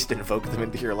 or at least invoke them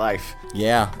into your life.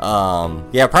 Yeah.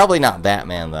 Yeah. Probably not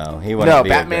Batman though. He wouldn't No, be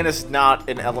Batman is not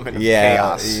an element of Yeah.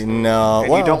 chaos. No.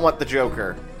 And you don't want the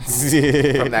Joker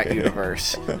from that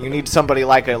universe. You need somebody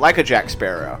like a Jack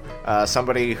Sparrow,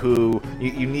 somebody who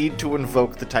you need to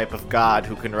invoke the type of god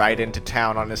who can ride into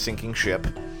town on a sinking ship,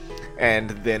 and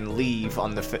then leave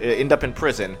on end up in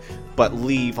prison, but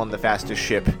leave on the fastest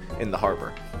ship in the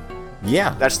harbor.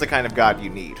 Yeah. That's the kind of god you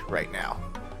need right now.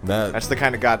 That's the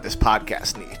kind of god this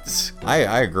podcast needs.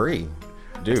 I agree,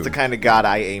 dude. That's the kind of god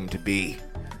I aim to be.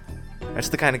 That's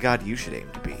the kind of god you should aim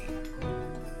to be.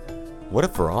 What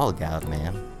if we're all God,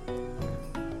 man?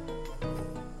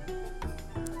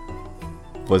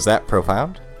 Was that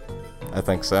profound? I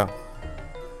think so.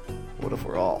 What if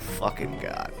we're all fucking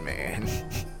god, man?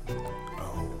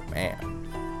 Oh man,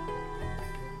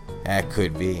 that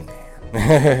could be,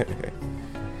 man.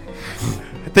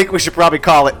 I think we should probably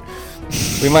call it.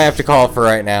 We might have to call it for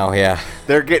right now. Yeah.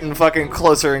 They're getting fucking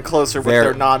closer and closer with They're-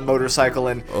 their non-motorcycle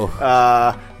and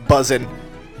Oh. buzzing.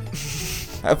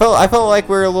 I felt like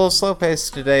we were a little slow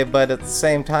paced today, but at the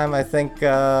same time, I think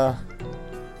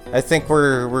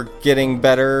we're getting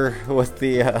better with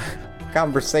the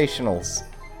conversationals.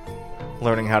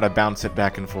 Learning how to bounce it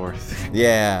back and forth.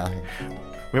 Yeah.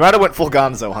 We might have went full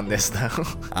gonzo on this, though.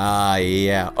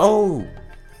 Yeah. Oh!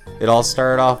 It all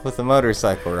started off with a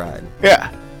motorcycle ride. Yeah.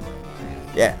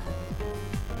 Yeah.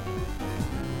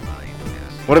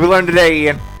 What did we learn today,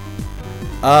 Ian?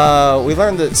 We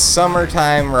learned that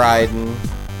summertime riding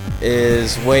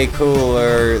is way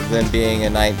cooler than being a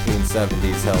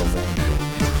 1970s Hells Angels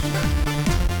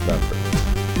member.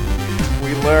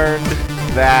 We learned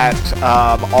that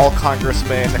all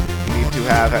congressmen need to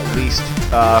have at least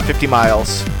 50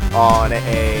 miles on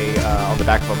the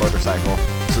back of a motorcycle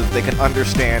so that they can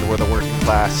understand where the working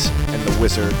class and the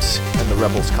wizards and the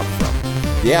rebels come from.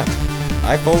 Yeah,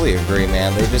 I fully agree,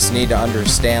 man. They just need to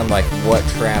understand, like, what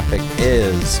traffic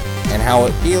is and how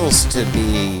it feels to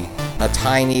be a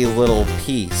tiny little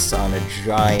piece on a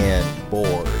giant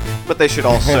board. But they should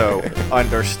also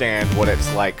understand what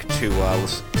it's like to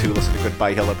listen to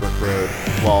Goodbye Hillbrook Road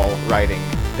while riding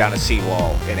down a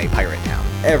seawall in a pirate town.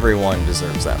 Everyone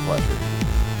deserves that pleasure.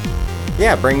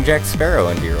 Yeah, bring Jack Sparrow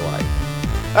into your life.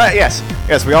 Yes,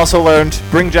 we also learned,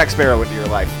 bring Jack Sparrow into your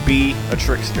life. Be a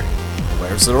trickster.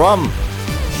 Where's the rum?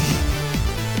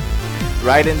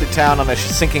 Ride into town on a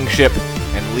sinking ship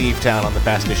and leave town on the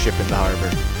fastest ship in the harbor.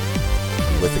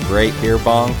 With a great beer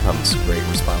bong comes great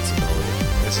responsibility.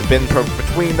 This has been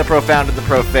Between the Profound and the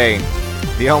Profane,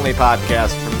 the only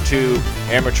podcast from two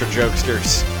amateur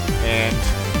jokesters and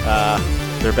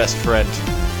their best friend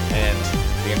and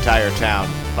the entire town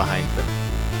behind them.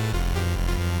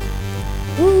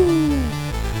 Woo!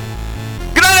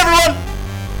 Good night, everyone!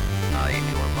 I am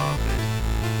your Muppet.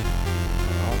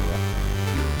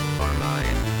 You are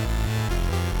mine.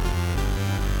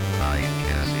 I am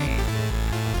Cassie.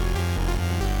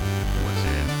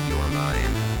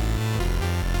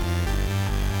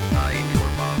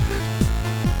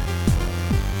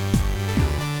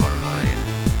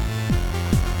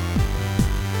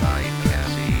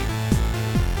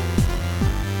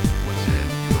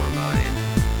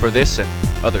 For this and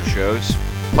other shows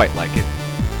quite like it,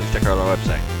 please check out our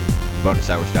website,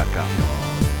 bonushours.com.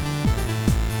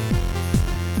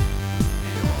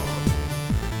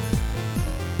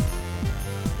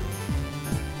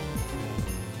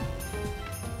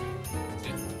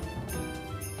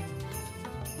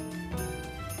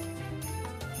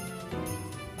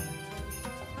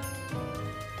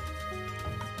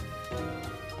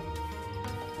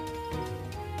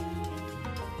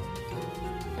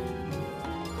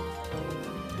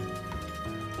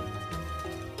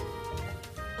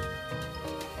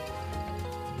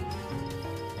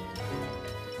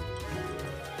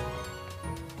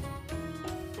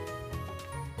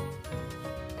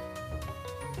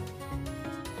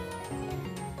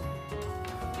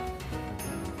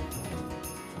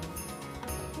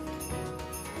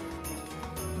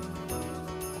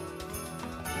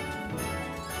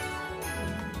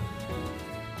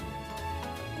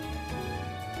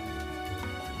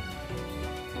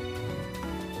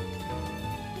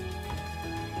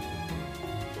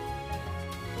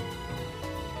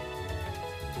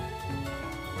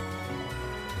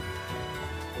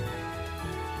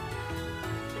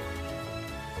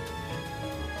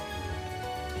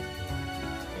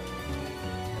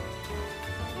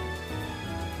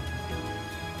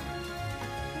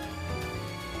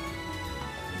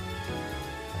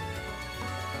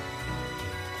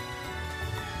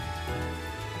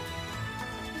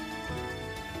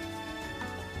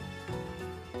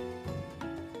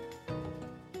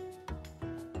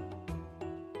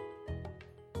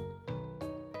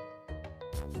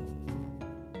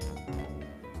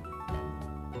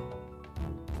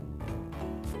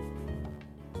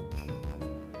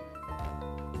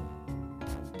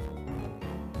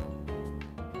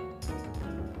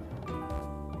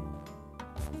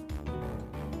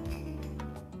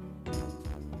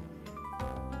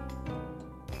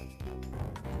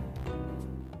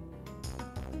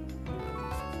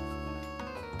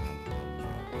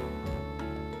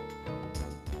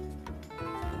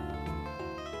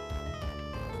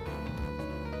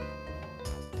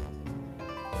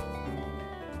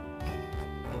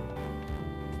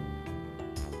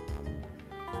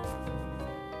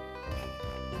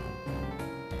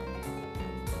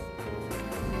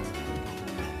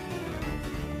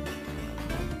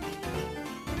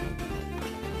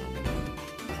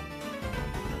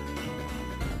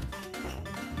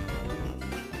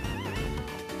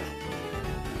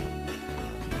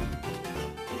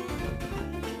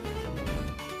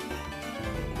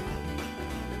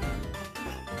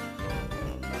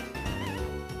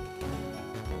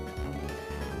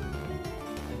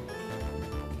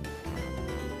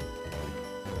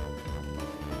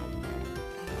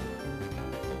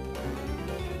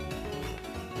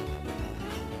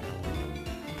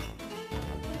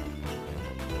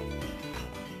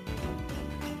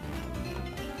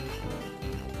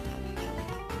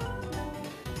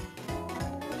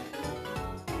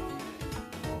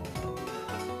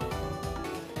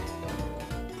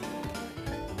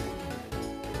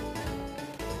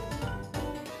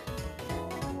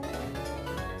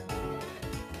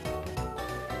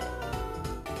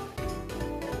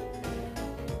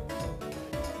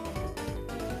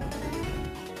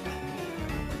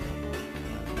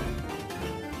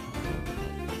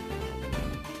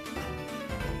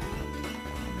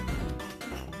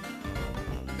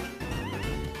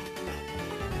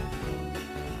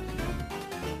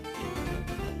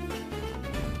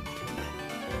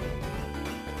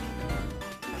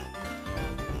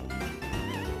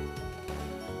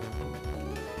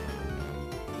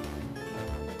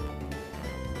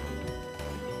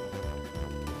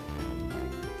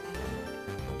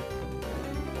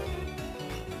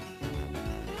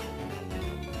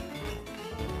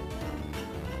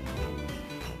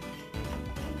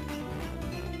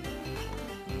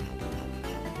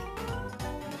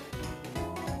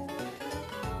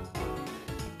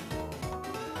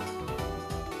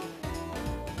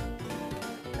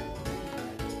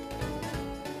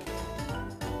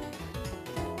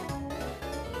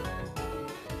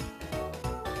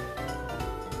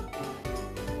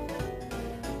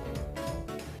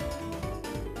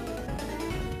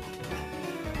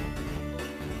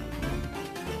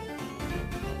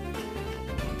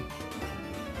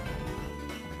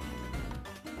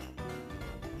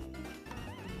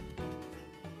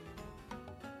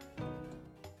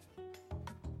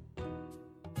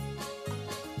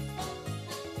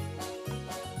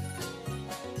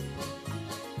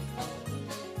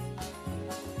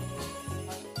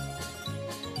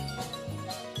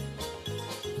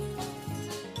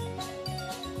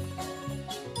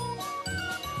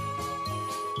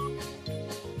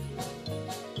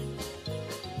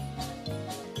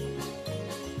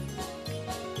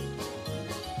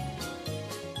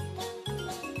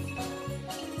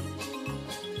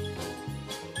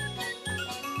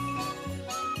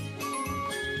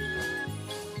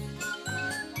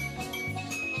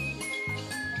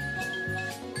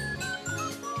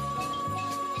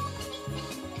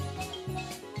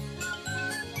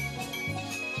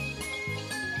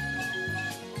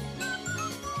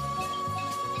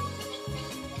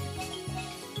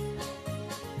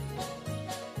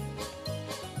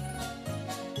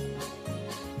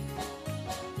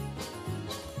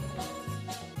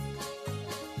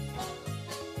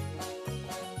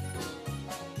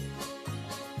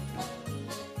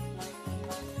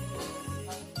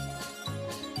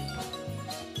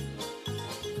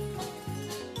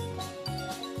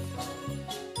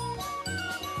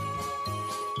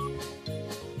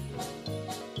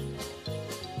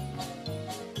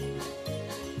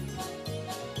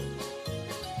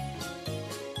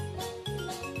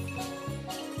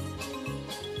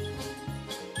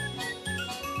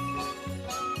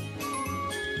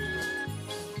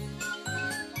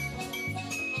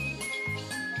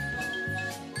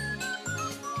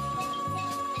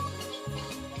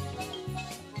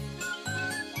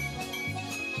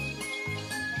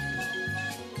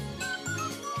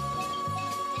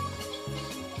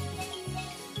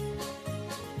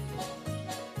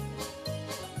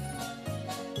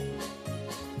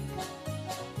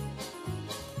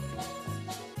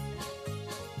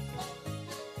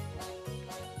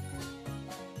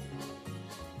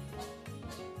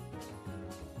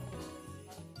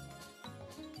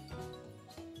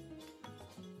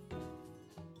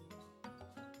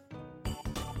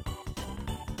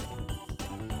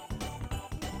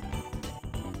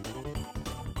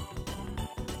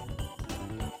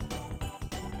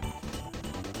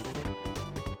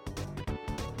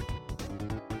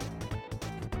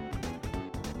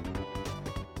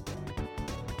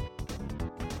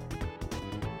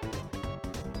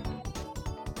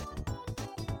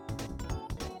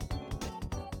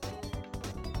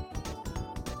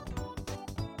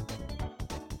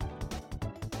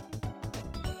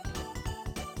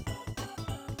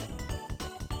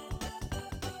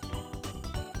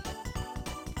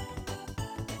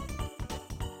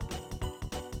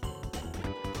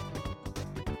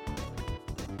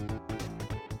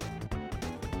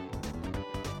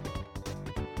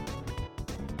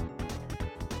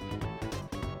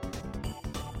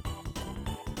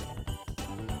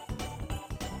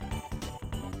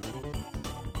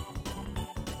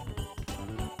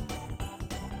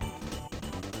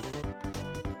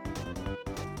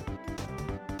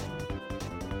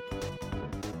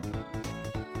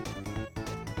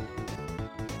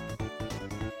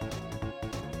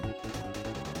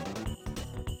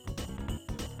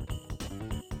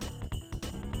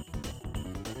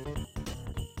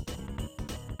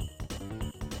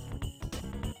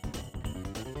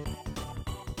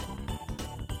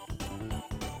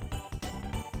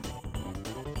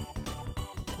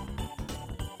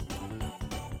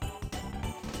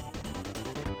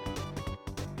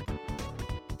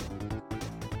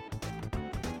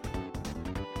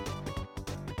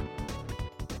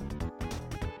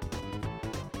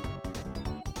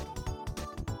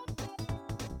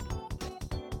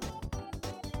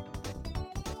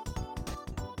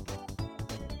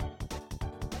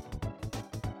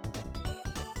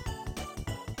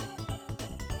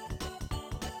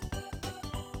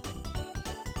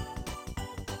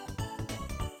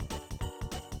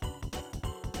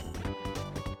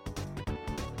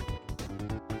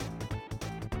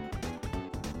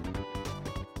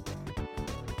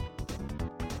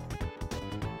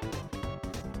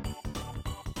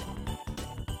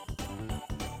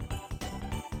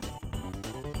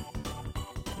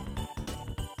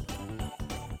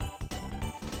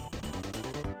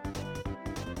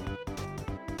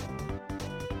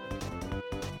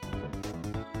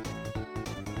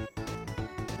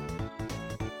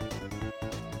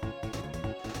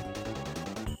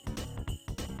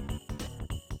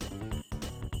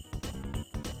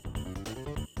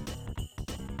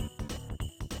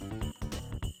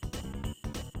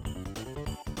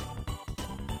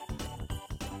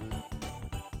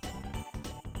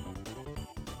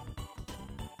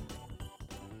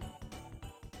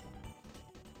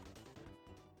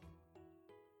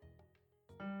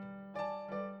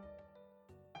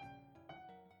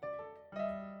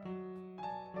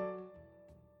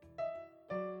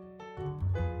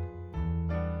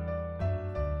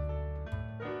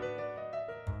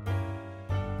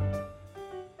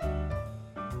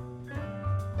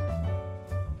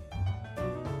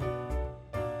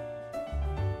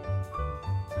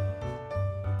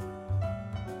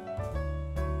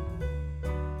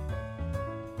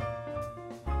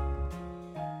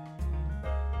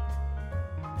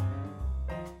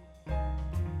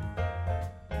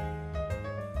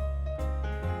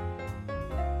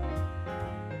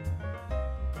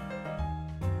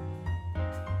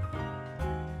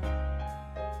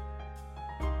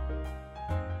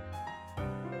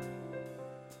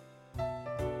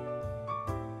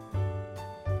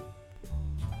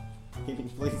 Can you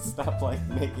please stop like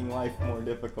making life more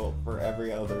difficult for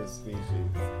every other species?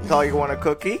 Call you want a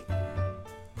cookie?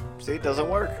 See, it doesn't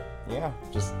work. Yeah,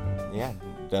 just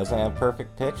doesn't have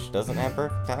perfect pitch, doesn't have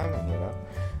perfect timing, you know.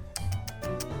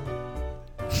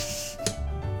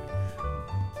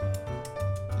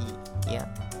 Yeah.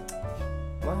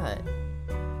 What?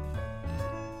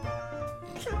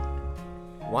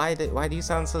 Why do you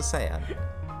sound so sad?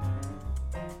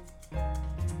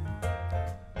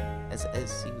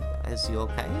 Is you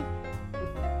okay?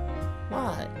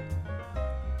 What?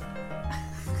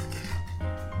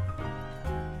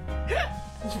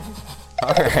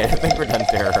 Alright, I think we're done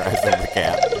terrorizing the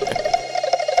cat.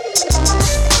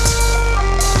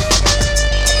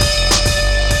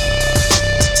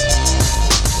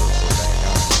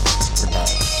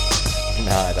 We're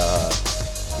not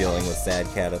dealing with Sad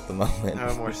Cat at the moment.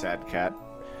 No more Sad Cat.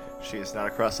 She is not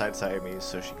a cross-eyed Siamese,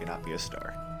 so she cannot be a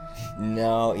star.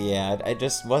 No, yeah, I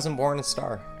just wasn't born a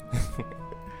star.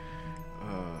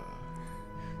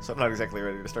 So I'm not exactly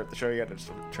ready to start the show yet. I just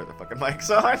want to turn the fucking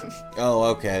mics on. Oh,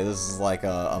 okay. This is like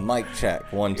a mic check.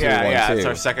 1 2 1 2. Yeah, it's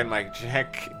our second mic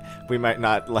check. We might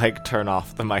not turn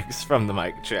off the mics from the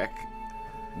mic check.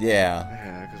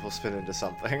 Yeah, because we'll spin into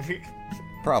something.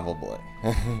 probably.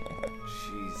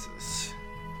 Jesus.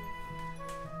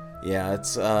 Yeah,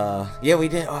 it's yeah, we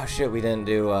didn't. Oh shit, we didn't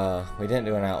do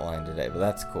an outline today, but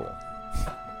that's cool.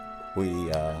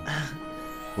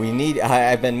 We need.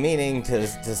 I've been meaning to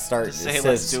start. To say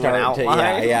let's do an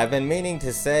outline? Yeah. I've been meaning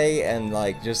to say and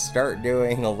like just start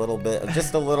doing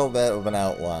just a little bit of an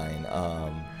outline.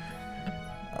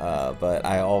 But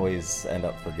I always end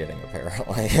up forgetting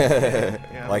apparently.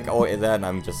 Yeah, like then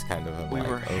I'm just kind of. We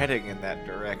were heading in that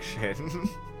direction.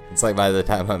 It's like by the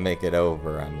time I make it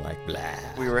over, I'm like blah.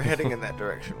 We were heading in that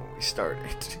direction when we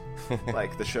started.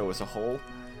 Like the show as a whole.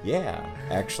 Yeah,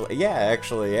 actually,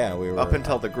 we were up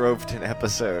until the Groveton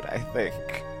episode, I think.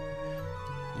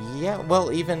 Yeah,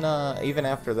 well, even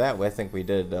after that, I think we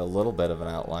did a little bit of an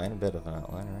outline, right?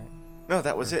 No,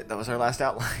 that was it. That was our last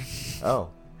outline. Oh,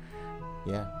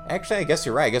 yeah. Actually, I guess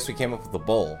you're right. I guess we came up with the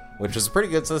bowl, which is a pretty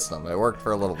good system. It worked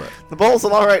for a little bit. The bowl's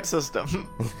an alright system.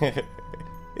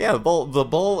 Yeah, the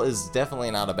bowl is definitely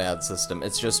not a bad system.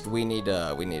 It's just we need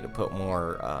to put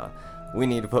more. We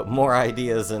need to put more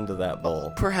ideas into that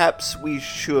bowl. Perhaps we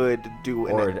should do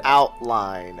an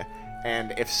outline,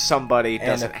 and if somebody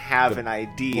doesn't have an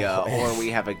idea, or we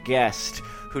have a guest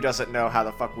who doesn't know how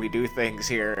the fuck we do things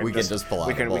here, and we can just pull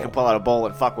out a bowl. We can pull out a bowl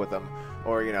and fuck with them.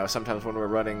 Or, you know, sometimes when we're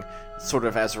running sort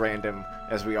of as random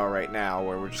as we are right now,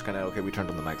 where we're just kind of, okay, we turned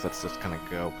on the mics, let's just kind of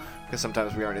go. Because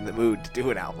sometimes we aren't in the mood to do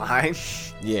an outline.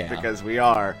 Yeah. Because we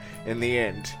are, in the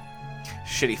end,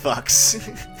 shitty fucks.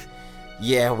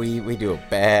 Yeah, we do a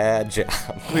bad job.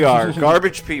 We are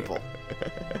garbage people.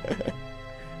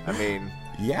 I mean,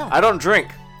 yeah. I don't drink,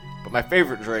 but my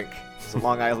favorite drink is a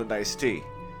Long Island iced tea.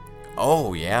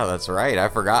 Oh, yeah, that's right. I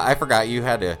forgot you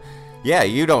had to... Yeah,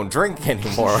 you don't drink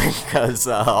anymore because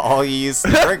all you used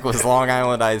to drink was Long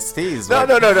Island iced teas. No.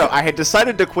 I had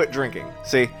decided to quit drinking,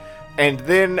 see? And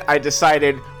then I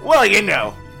decided, well, you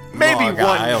know, maybe Long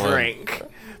one Island. drink.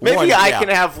 Maybe I can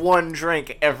have one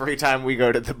drink every time we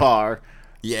go to the bar.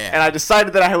 Yeah. And I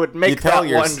decided that I would make that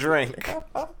one drink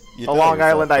a Long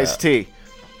Island iced tea.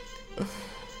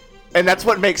 And that's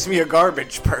what makes me a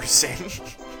garbage person.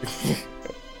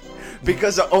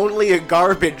 Because only a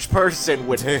garbage person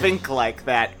would think like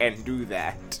that and do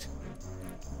that.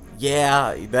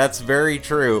 Yeah, that's very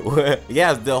true.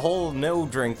 Yeah, the whole no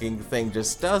drinking thing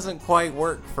just doesn't quite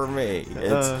work for me.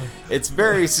 It's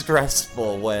very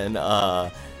stressful when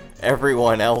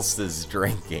everyone else is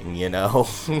drinking, you know?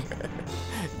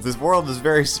 This world is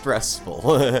very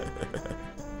stressful.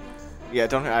 Yeah,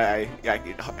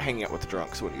 hanging out with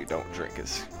drunks when you don't drink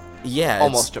is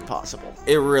almost impossible.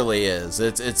 It really is.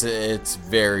 It's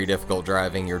very difficult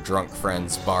driving your drunk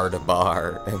friends bar to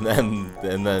bar, and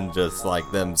then just like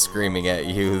them screaming at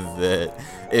you that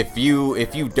if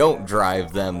you don't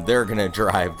drive them, they're gonna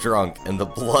drive drunk, and the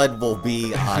blood will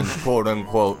be on quote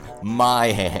unquote my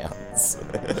hands.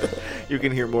 You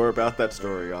can hear more about that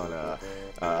story on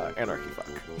Anarchy Fuck.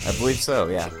 I believe so.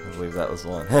 Yeah, I believe that was the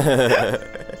one.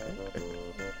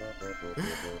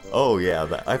 Oh yeah,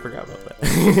 I forgot about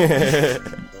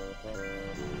that.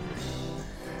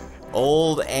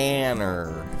 Old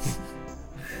Anner.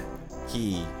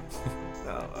 Key.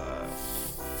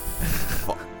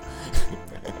 Fuck.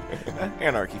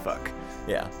 Anarchy Fuck.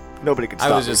 Yeah. Nobody can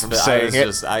stop me from saying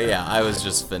it. I was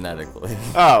just phonetically.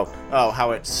 Oh,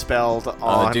 how it's spelled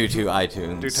on... due to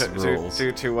iTunes rules.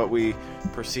 Due to what we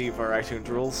perceive are iTunes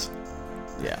rules?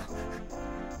 Yeah.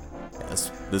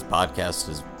 Yes, this podcast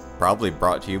is probably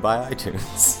brought to you by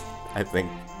iTunes. I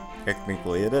think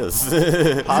technically it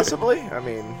is. Possibly. I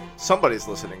mean, somebody's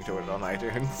listening to it on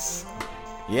iTunes.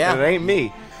 Yeah. And it ain't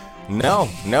me. No,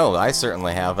 I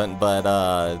certainly haven't. But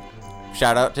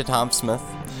shout out to Tom Smith.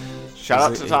 Shout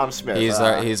out to Tom Smith.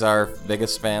 He's our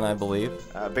biggest fan, I believe.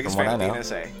 Biggest from fan what of I the know.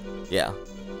 NSA. Yeah.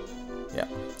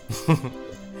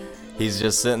 He's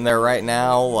just sitting there right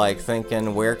now, like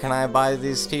thinking, where can I buy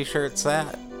these t-shirts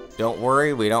at? Don't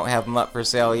worry, we don't have them up for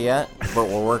sale yet, but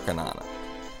we're working on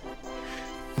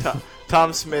it.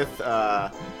 Tom Smith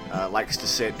likes to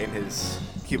sit in his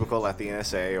cubicle at the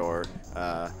NSA, or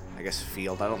I guess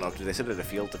field. I don't know. Do they sit at a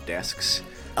field of desks?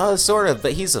 Sort of,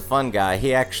 but he's a fun guy.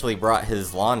 He actually brought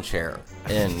his lawn chair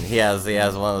in. He has one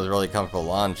of those really comfortable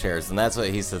lawn chairs, and that's what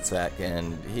he sits at.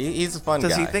 And he's a fun guy.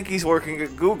 Does he think he's working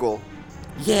at Google?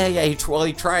 Yeah. He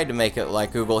tried to make it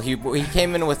like Google. He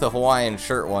came in with a Hawaiian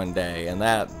shirt one day, and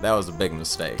that was a big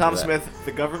mistake. Tom Smith,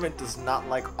 the government does not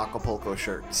like Acapulco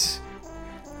shirts.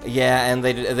 Yeah, and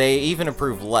they even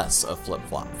approve less of flip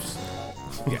flops.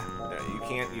 Yeah, no,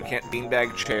 you can't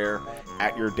beanbag chair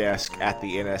at your desk at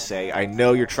the NSA. I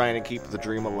know you're trying to keep the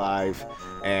dream alive,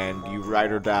 and you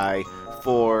ride or die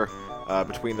for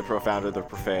between the profound and the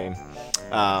profane.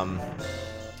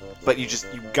 But you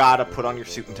gotta put on your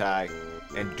suit and tie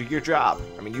and do your job.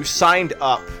 I mean, you signed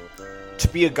up to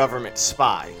be a government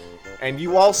spy, and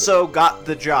you also got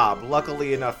the job,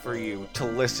 luckily enough for you, to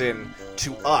listen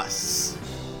to us.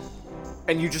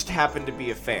 And you just happen to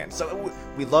be a fan. So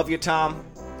we love you, Tom.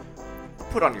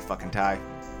 Put on your fucking tie.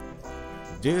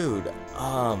 Dude,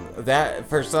 that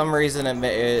for some reason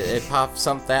it popped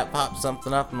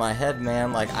something up in my head,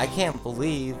 man. Like, I can't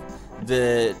believe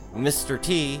that Mr.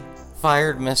 T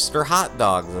fired Mr. Hot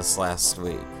Dog this last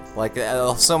week. Like,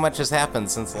 so much has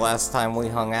happened since the last time we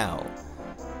hung out.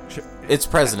 It's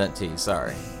President T,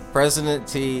 sorry. President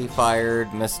T fired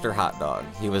Mr. Hot Dog.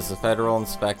 He was the federal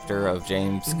inspector of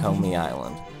James Comey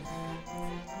Island.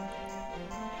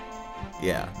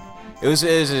 Yeah. It was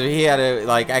he had a,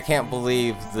 like, I can't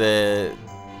believe the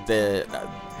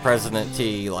President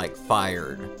T, like,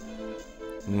 fired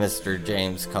Mr.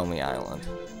 James Comey Island.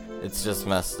 It's just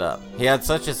messed up. He had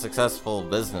such a successful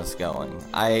business going.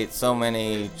 I ate so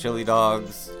many chili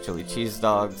dogs, chili cheese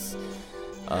dogs,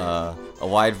 a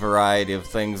wide variety of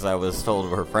things I was told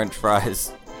were French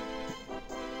fries.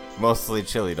 Mostly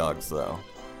chili dogs, though.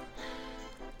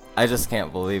 I just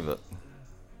can't believe it.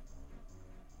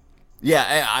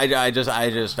 Yeah,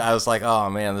 I was like, oh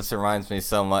man, this reminds me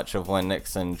so much of when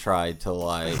Nixon tried to,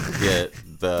 like, get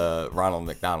the Ronald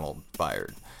McDonald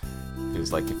fired. He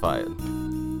was like, you fired.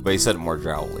 But he said it more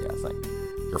jowly, I think.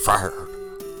 You're fired.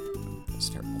 It's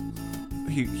terrible.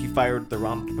 He fired the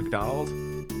Ronald McDonald?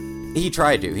 He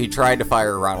tried to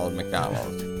fire Ronald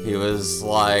McDonald. He was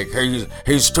like,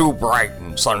 he's too bright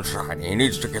and sunshiny. He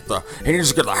needs to get the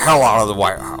hell out of the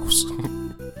White House.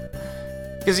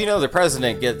 Because, you know, the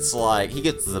president gets, like, he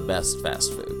gets the best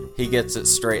fast food. He gets it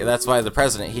straight. That's why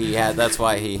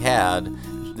he had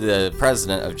the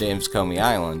president of James Comey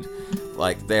Island,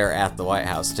 like, there at the White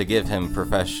House to give him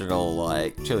professional,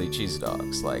 like, chili cheese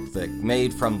dogs, like,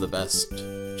 made from the best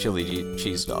chili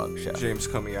cheese dog chef. James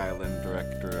Comey Island,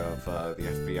 director of the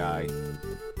FBI,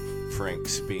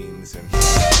 Frank's Beans, and...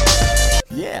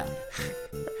 Yeah.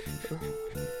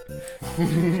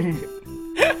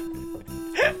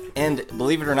 And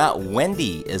believe it or not,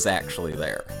 Wendy is actually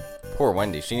there. Poor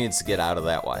Wendy, she needs to get out of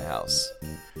that White House.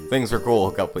 Things were cool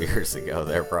a couple years ago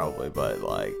there probably, but,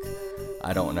 like,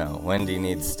 I don't know. Wendy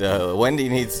needs to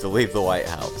leave the White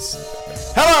House.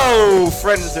 Hello,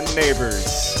 friends and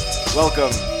neighbors.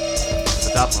 Welcome to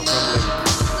the top of crumbling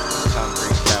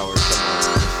concrete tower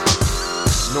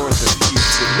north of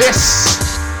Houston. This,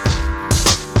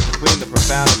 between the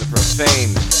profound and the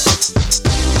profane,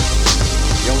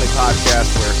 the only podcast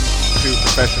where two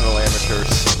professional amateur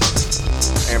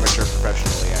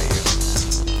professionally,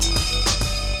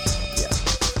 Yeah,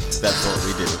 that's what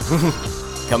we do.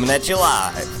 Coming at you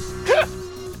live.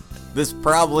 This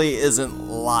probably isn't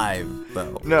live,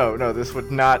 though. No, this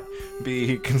would not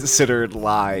be considered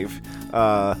live.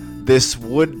 This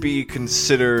would be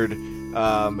considered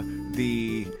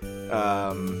the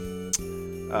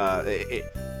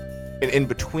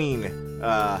in-between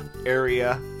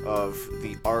area of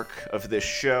the arc of this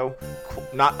show,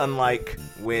 not unlike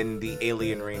when the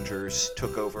Alien Rangers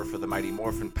took over for the Mighty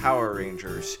Morphin Power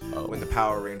Rangers, when the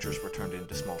Power Rangers were turned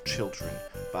into small children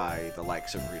by the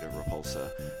likes of Rita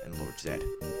Repulsa and Lord Zed.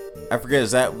 I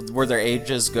forget, were their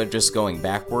ages just going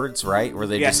backwards, right? Were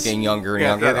they just getting younger and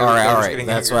younger? Yeah, all right,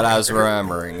 that's what I was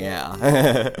remembering, yeah.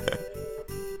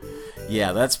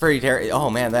 Yeah, that's pretty terrible. Oh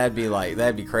man, that'd be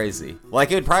crazy.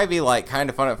 Like, it would probably be like kind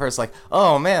of fun at first. Like,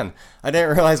 oh man, I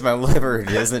didn't realize my liver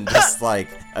isn't just like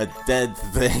a dead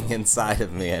thing inside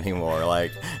of me anymore.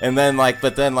 Like, and then like,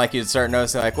 but then like you'd start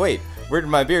noticing like, wait, where did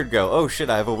my beard go? Oh shit,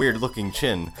 I have a weird looking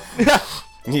chin.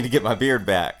 Need to get my beard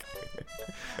back.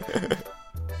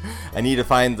 I need to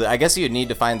find I guess you'd need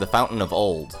to find the fountain of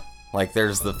old. Like,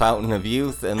 there's the fountain of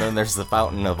youth, and then there's the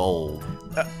fountain of old.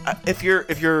 If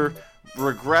you're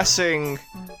regressing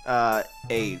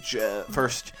age,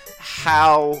 first,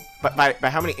 by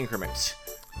how many increments?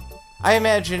 I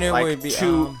imagine it Like would be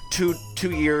two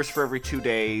years for every 2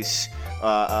 days,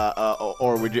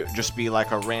 or would it just be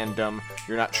like a random?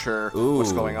 You're not sure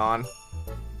what's Ooh. going on.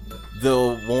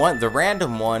 The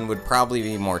random one would probably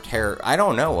be more I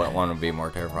don't know what one would be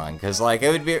more terrifying, because like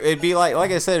it'd be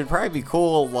like I said, it'd probably be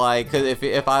cool. Like, 'cause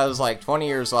if I was like 20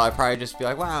 years old, I'd probably just be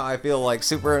like, wow, I feel like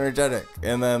super energetic.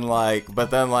 And then but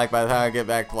then by the time I get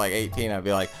back to like 18, I'd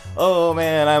be like, oh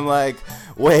man, I'm like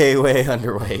way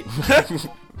underweight.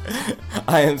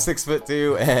 I am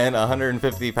 6'2" and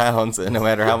 150 pounds, and no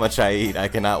matter how much I eat, I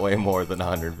cannot weigh more than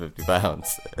 150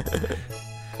 pounds.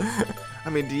 I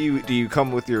mean, do you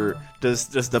come with your does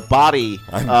the body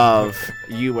of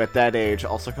you at that age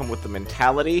also come with the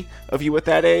mentality of you at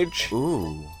that age?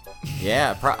 Ooh,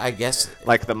 yeah, I guess.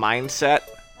 Like the mindset?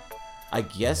 I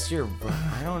guess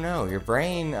I don't know, your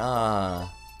brain,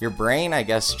 I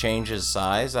guess, changes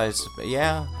size. I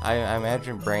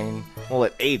imagine brain. Well,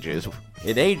 it ages.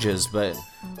 It ages, but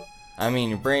I mean,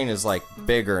 your brain is like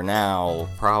bigger now.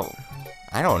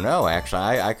 I don't know,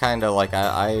 actually. I kind of like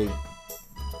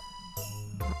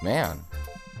man.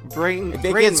 Brain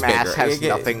gets mass bigger. has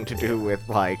nothing to do with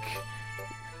like.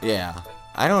 Yeah,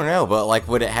 I don't know, but like,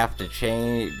 would it have to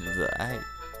change?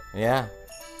 Yeah.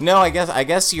 No, I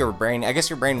guess your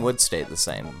brain would stay the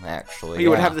same, actually.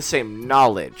 You would have the same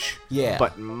knowledge. Yeah.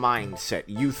 But mindset,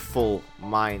 youthful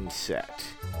mindset.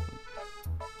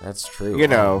 That's true. You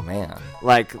know, oh, man.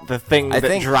 Like the thing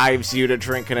that drives you to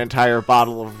drink an entire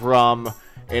bottle of rum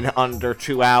in under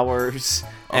 2 hours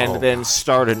and then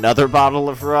start another bottle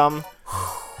of rum.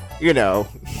 You know.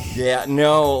 Yeah,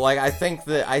 no, like I think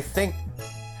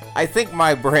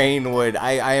my brain would.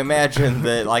 I imagine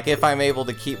that, like, if I'm able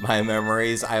to keep my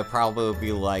memories, I probably would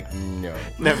be like, no,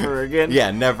 Never again.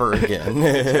 yeah, never again.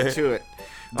 To it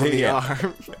on the Yeah.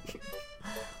 arm.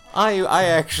 I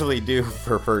actually do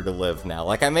prefer to live now.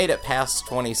 Like, I made it past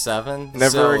 27. Never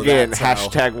so again. that's how-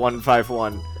 Hashtag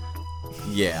 151.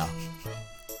 Yeah,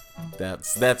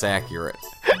 that's accurate.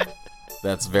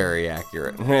 That's very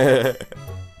accurate.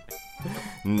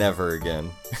 Never again.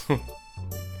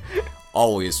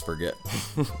 Always forget.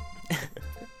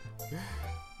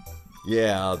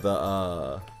 Yeah,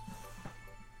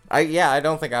 I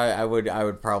don't think I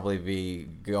would probably be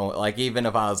going, like, even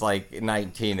if I was like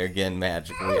 19 again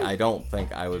magically, I don't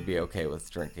think I would be okay with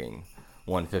drinking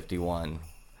 151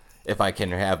 if I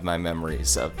can have my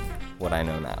memories of what I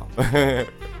know now.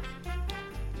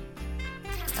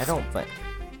 I don't think.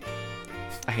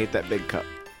 I hate that big cup.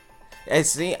 I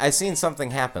seen something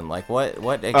happen. Like,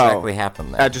 what exactly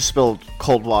happened there? I just spilled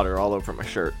cold water all over my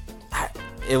shirt.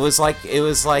 It was like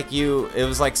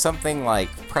something like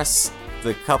press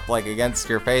the cup like against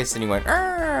your face and you went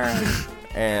 "Arr!"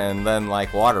 and then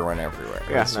like water went everywhere.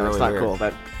 Yeah, It's no, really it's not weird. cool.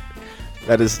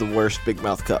 That is the worst big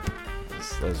mouth cup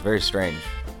That was very strange.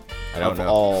 I don't of know.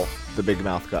 all the big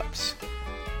mouth cups.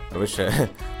 I wish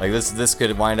like this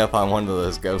could wind up on one of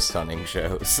those ghost hunting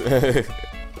shows.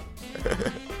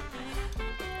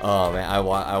 Oh man, I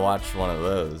watched one of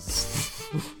those.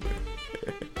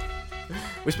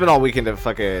 We spent all weekend at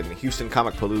fucking Houston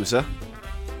Comic Palooza.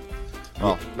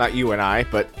 Well, not you and I,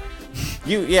 but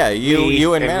You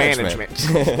and management.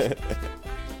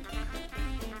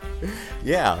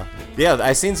 Yeah,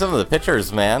 I seen some of the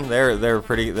pictures, man. They're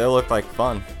pretty. They look like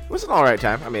fun. it was an alright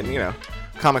time. I mean, you know,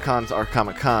 Comic Cons are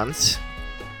Comic Cons.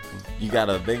 You got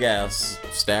a big ass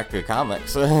stack of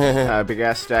comics. A big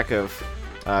ass stack of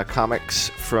comics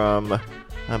from,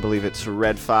 I believe it's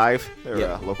Red 5. They're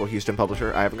Yep. a local Houston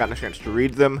publisher. I haven't gotten a chance to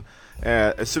read them.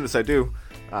 As soon as I do,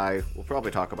 I will probably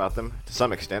talk about them to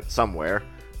some extent, somewhere.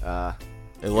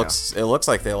 It looks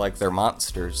like they like their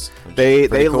monsters. which They is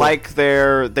pretty cool. like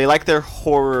their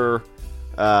horror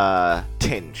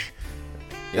tinge.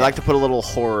 They Yeah. like to put a little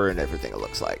horror in everything. It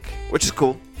looks like, which is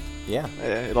cool. Yeah.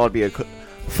 It'll be a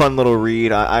fun little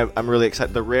read. I'm really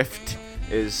excited. The Rift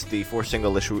is the 4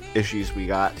 single issues we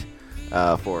got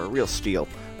for real steal.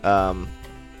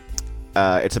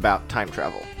 It's about time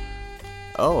travel.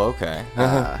 Oh, okay.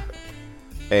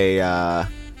 A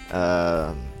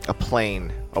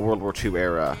plane, a World War II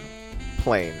era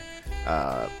plane,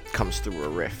 comes through a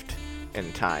rift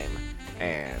in time,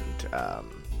 and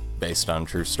Based on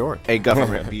true story. a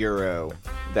government bureau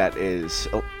that is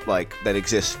that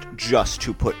exists just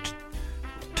to put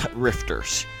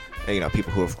rifters,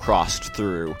 people who have crossed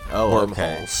through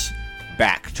wormholes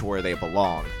back to where they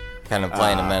belong. Kind of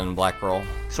playing a Men in Black role.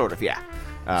 Sort of, yeah.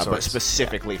 But Sorts,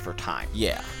 specifically for time.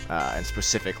 Yeah. And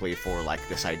specifically for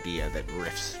this idea that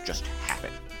rifts just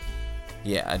happen.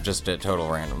 Yeah, just a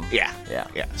total random. Yeah. Yeah.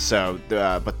 Yeah. So,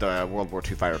 but the World War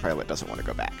II fighter pilot doesn't want to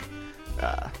go back.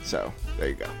 So there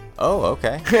you go. Oh,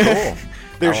 okay. Cool.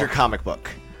 There's your comic book.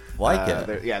 Like it.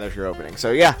 There's your opening.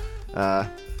 So yeah, I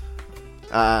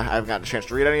haven't gotten a chance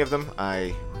to read any of them.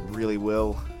 I really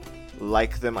will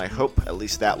like them. I hope at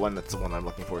least that one. That's the one I'm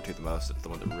looking forward to the most. It's the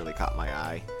one that really caught my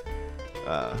eye.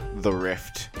 The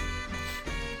Rift.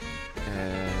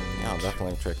 And Yeah, I'll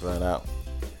definitely check that out.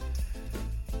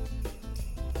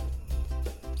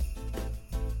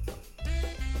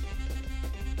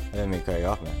 I didn't mean to cut you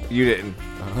off, man. You didn't.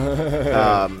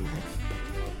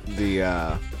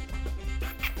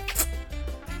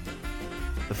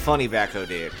 The funny Backo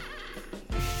did.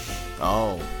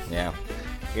 Oh, yeah.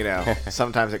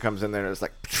 Sometimes it comes in there and it's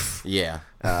like, Yeah.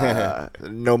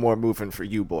 no more moving for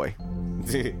you, boy.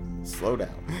 Slow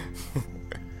down.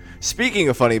 Speaking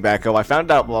of funny Backo, I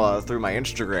found out through my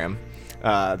Instagram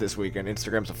this weekend.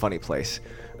 Instagram's a funny place.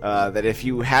 That if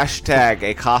you hashtag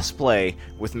a cosplay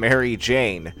with Mary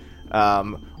Jane,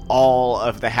 all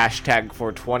of the hashtag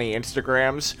 420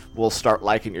 Instagrams will start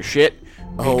liking your shit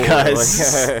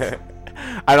because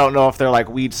I don't know if they're like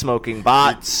weed smoking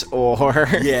bots or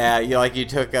Yeah, you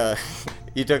took a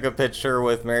picture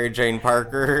with Mary Jane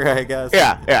Parker, I guess.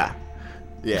 yeah.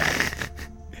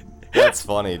 That's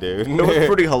funny, dude. It was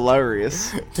pretty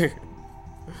hilarious.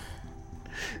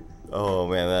 Oh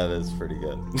man, that is pretty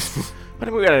good. But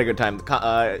I mean, we had a good time.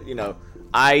 I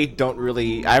haven't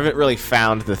really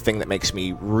found the thing that makes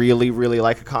me really, really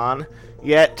like a con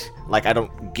yet. Like, I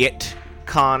don't get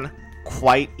con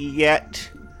quite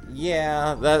yet.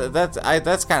 Yeah,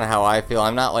 that's kind of how I feel.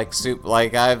 I'm not like super.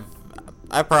 Like I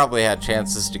probably had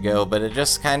chances to go, but it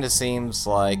just kind of seems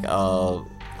like a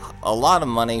lot of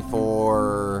money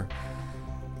for.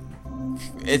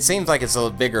 It seems like it's a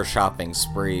bigger shopping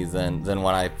spree than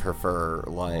what I prefer.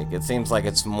 Like, it seems like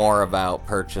it's more about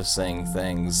purchasing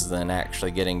things than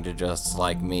actually getting to just,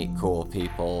 meet cool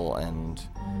people and,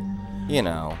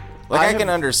 I can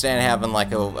understand having,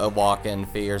 a walk-in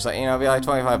fee or something, it'd be like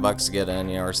 $25 to get in,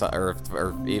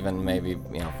 or even maybe,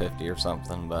 50 or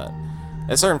something, but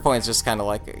at certain points, just kind of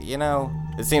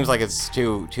it seems like it's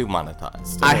too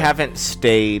monetized. I haven't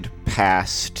stayed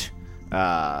past,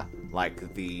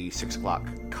 the 6 o'clock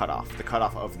cutoff, the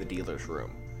cutoff of the dealer's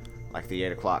room, like the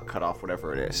 8 o'clock cutoff,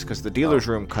 whatever it is, because the dealer's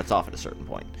room cuts off at a certain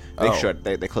point.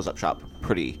 They close up shop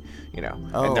pretty, and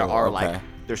there are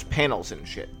there's panels and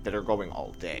shit that are going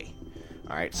all day.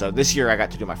 All right, so this year I got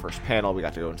to do my first panel. We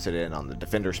got to go and sit in on the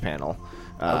Defenders panel.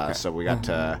 So we got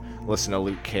to listen to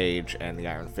Luke Cage and the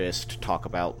Iron Fist talk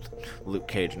about Luke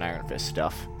Cage and Iron Fist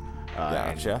stuff.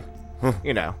 Gotcha.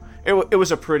 And, it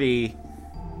was a pretty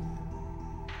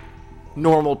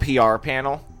normal PR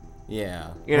panel. Yeah.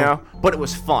 But it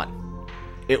was fun.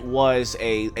 It was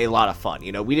a lot of fun.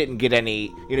 We didn't get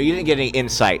any, you didn't get any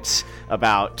insights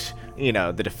about,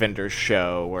 the Defenders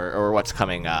show or what's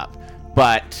coming up.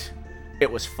 But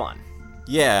it was fun.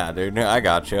 Yeah, dude, I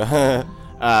gotcha.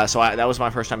 So that was my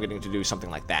first time getting to do something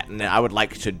like that. And then I would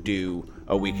like to do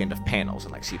a weekend of panels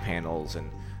and see panels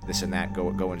and this and that,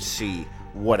 go and see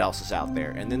what else is out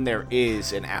there. And then there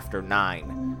is an After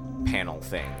 9 panel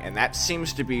thing, and that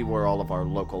seems to be where all of our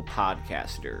local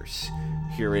podcasters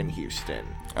here in Houston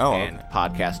and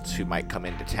podcasts who might come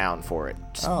into town for it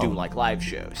do live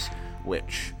shows,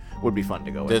 which would be fun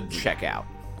to go and check out.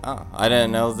 Oh, I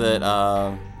didn't know that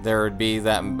there would be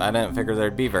that. I didn't figure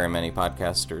there'd be very many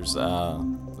podcasters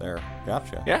there.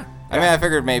 Gotcha. Yeah. I mean, I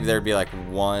figured maybe there'd be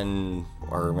one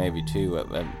or maybe two,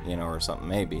 or something.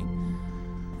 Maybe.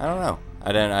 I don't know.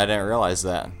 I didn't realize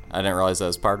that. I didn't realize that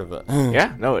was part of it.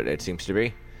 Yeah. No, it seems to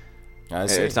be. I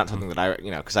see. It's not something that I,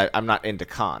 because I'm not into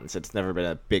cons. It's never been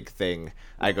a big thing.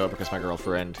 I go because my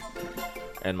girlfriend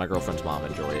and my girlfriend's mom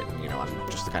enjoy it. And,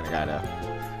 I'm just the kind of guy to.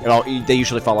 They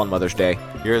usually fall on Mother's Day.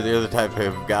 You're the type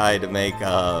of guy to make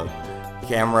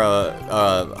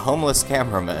homeless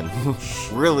cameramen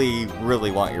really,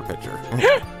 really want your picture.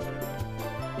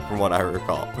 From what I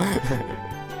recall.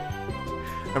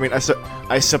 I mean,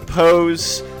 I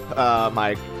suppose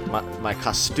my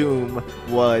costume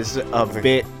was a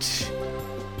bit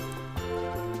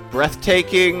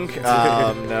breathtaking.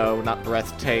 No, not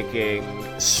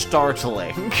breathtaking.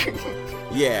 Startling.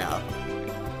 Yeah.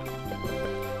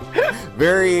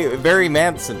 Very, very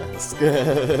Manson-esque.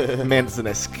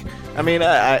 Manson-esque. I mean,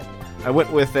 I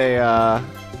went with a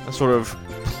sort of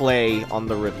play on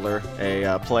the Riddler,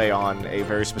 a play on a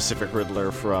very specific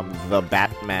Riddler from the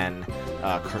Batman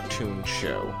cartoon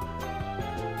show.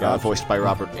 Voiced by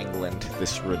Robert Englund,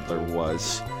 this Riddler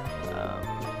was.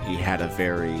 He had a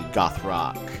very goth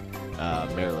rock,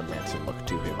 Marilyn Manson look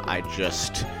to him. I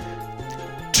just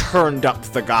turned up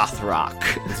the goth rock.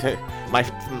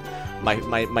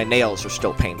 My nails are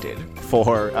still painted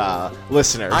for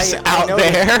listeners out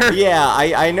there. Yeah,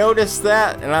 I noticed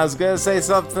that, and I was gonna say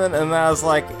something, and then I was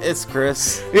like, "It's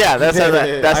Chris." Yeah, that's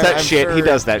that shit. Sure, he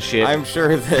does that shit. I'm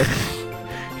sure that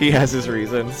he has his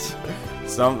reasons.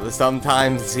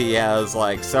 Sometimes he has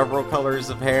like several colors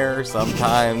of hair.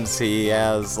 Sometimes he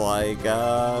has like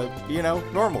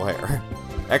normal hair.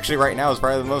 Actually, right now is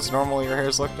probably the most normal your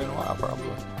hair's looked in a while, probably.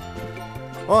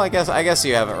 Well, I guess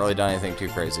you haven't really done anything too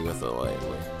crazy with it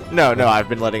lately. No, I've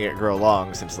been letting it grow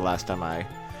long since the last time I...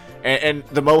 And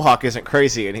the mohawk isn't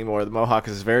crazy anymore. The mohawk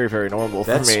is very, very normal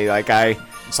for me. Like,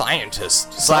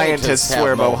 Scientists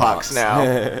wear mohawks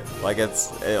now. Like,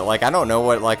 it's... Like, I don't know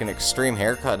what, like, an extreme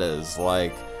haircut is.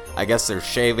 Like, I guess they're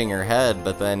shaving your head,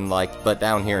 but then, like... But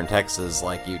down here in Texas,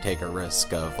 like, you take a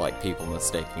risk of, like, people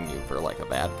mistaking you for, like, a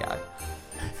bad guy.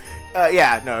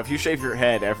 If you shave your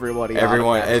head, everyone, if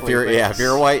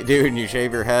you're a white dude and you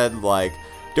shave your head, like,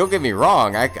 don't get me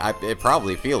wrong, it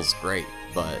probably feels great,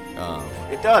 but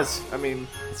it does. I mean,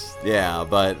 yeah,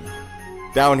 but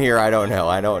down here, I don't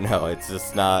know. It's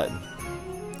just not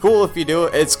cool if you do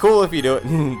it. It's cool if you do it,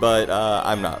 but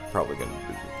I'm not probably gonna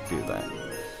do that.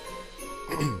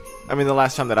 I mean, the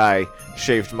last time that I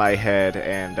shaved my head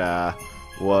and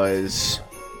was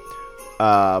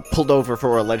pulled over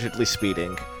for allegedly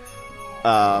speeding.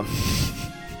 I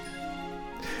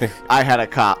had a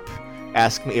cop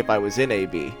ask me if I was in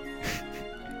AB.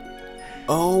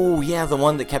 Oh, yeah, the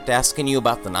one that kept asking you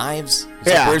about the knives? He's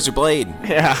Yeah. like, where's your blade?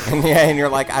 Yeah. And you're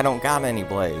like, I don't got any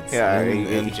blades. Yeah,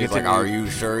 And she's like, are you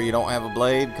sure you don't have a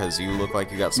blade? Because you look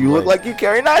like you got some You blades. look like you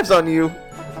carry knives on you.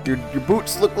 Your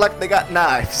boots look like they got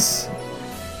knives.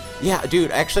 Yeah,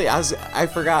 dude, actually, I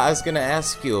forgot I was going to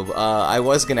ask you. I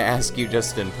was going to ask you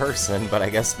just in person, but I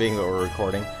guess being that we're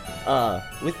recording.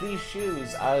 With these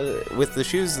shoes, with the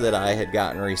shoes that I had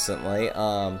gotten recently,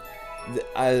 I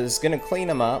was gonna clean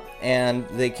them up, and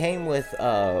they came with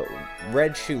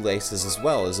red shoelaces as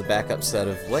well as a backup set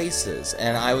of laces.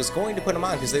 And I was going to put them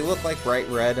on because they look like bright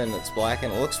red and it's black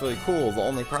and it looks really cool. The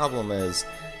only problem is,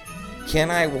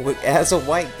 as a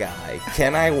white guy,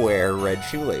 can I wear red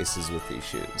shoelaces with these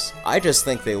shoes? I just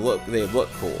think they look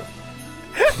cool,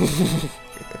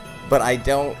 but I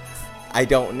don't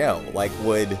know. Like,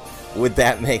 would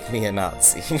that make me a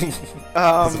Nazi?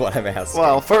 That's what I'm asking.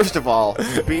 Well, first of all,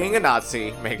 being a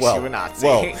Nazi makes you a Nazi.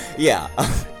 Well, yeah.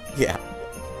 Yeah.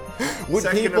 Would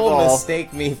Second people of all,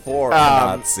 mistake me for a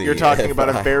Nazi? You're talking if about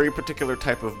a very particular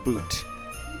type of boot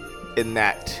in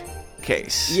that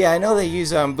case. Yeah, I know they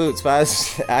use boots,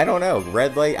 but I don't know.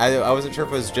 Red lace. I wasn't sure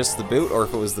if it was just the boot or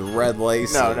if it was the red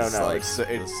laces. No. Like,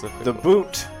 It's the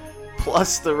boot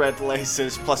plus the red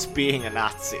laces plus being a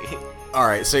Nazi. All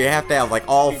right, so you have to have like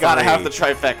all three. You gotta have the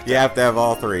trifecta. You have to have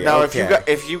all three. Now, okay.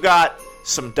 if you got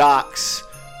some docks,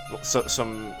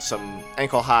 some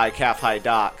ankle high, calf high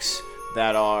docks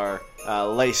that are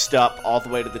laced up all the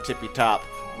way to the tippy top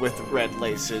with red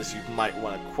laces, you might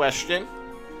want to question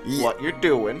what you're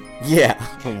doing. Yeah.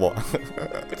 What?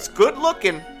 It's good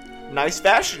looking, nice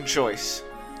fashion choice.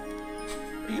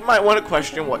 You might want to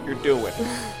question what you're doing.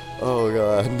 Oh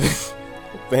god.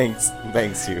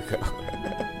 Thanks, Hugo.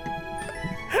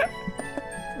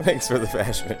 Thanks for the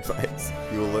fashion advice.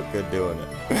 You will look good doing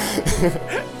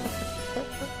it.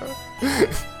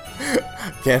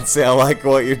 Can't say I like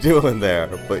what you're doing there,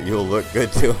 but you'll look good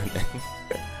doing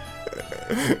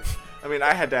it. I mean,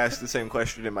 I had to ask the same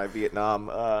question in my Vietnam,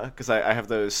 because I have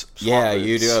those swamp Yeah, boots.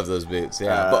 you do have those boots,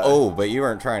 yeah. But you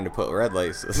weren't trying to put red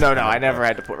laces. No, I never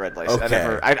had to put red laces.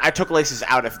 Okay. I took laces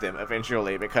out of them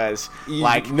eventually because, You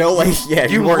weren't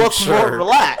look sure. more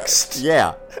relaxed.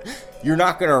 Yeah. You're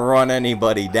not gonna run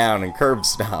anybody down and curb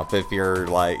stop if you're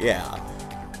like, yeah.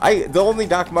 The only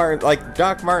Doc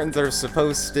Martens are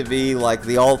supposed to be like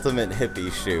the ultimate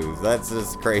hippie shoe. That's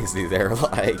just crazy. They're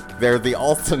the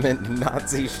ultimate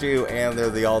Nazi shoe and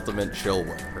they're the ultimate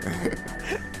chillwear.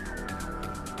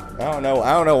 I don't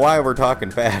know why we're talking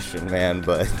fashion, man,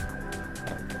 but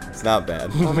it's not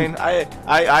bad. I mean,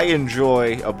 I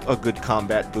enjoy a good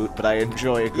combat boot, but I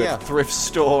enjoy a good thrift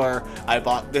store. I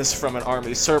bought this from an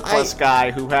army surplus guy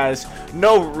who has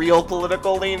no real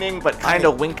political leaning, but kind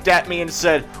of winked at me and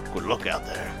said, "Good luck out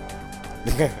there."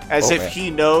 As Oh, if man. he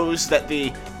knows that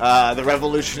the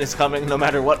revolution is coming no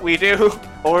matter what we do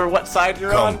or what side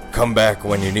you're on. Come back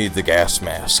when you need the gas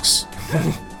masks.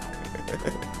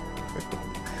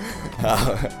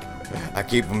 I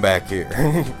keep them back here.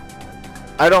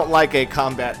 I don't like a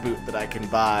combat boot that I can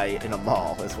buy in a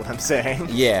mall, is what I'm saying.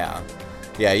 Yeah.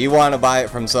 Yeah, you want to buy it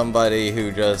from somebody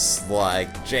who just,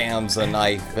 like, jams a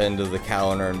knife into the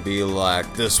counter and be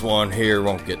like, this one here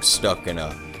won't get stuck in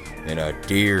a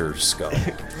deer skull.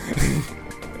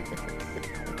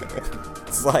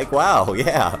 It's like, wow,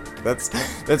 yeah,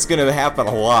 that's gonna happen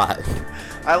a lot.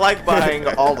 I like buying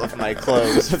all of my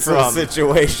clothes That's a from...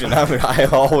 situation I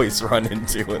always run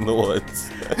into in the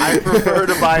woods. I prefer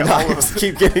to buy all I of... just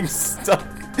keep getting stuck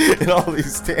in all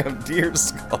these damn deer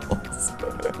skulls.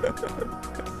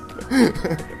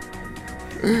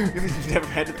 You've never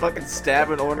had to fucking stab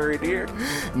an ornery deer?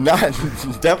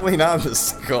 Definitely not in the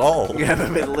skull. You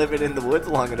haven't been living in the woods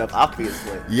long enough,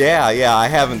 obviously. Yeah, I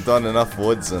haven't done enough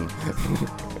woodsing.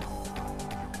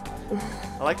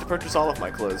 I like to purchase all of my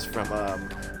clothes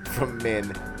from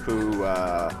men who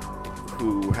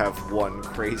have one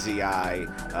crazy eye,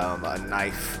 a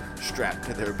knife strapped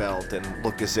to their belt, and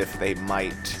look as if they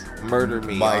might murder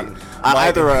me on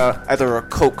either a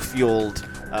coke-fueled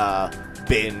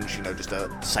binge, just a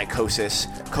psychosis,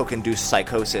 coke-induced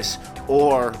psychosis,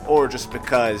 or just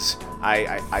because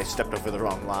I stepped over the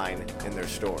wrong line in their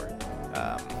store.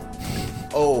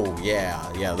 Oh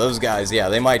yeah, those guys,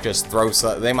 they might just throw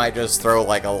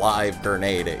like a live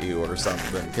grenade at you or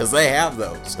something, because they have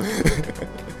those.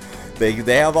 They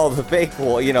have all the fake,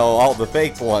 all the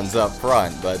fake ones up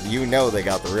front, but they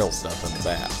got the real stuff in the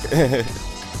back.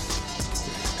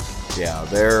 Yeah,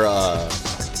 they're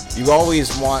you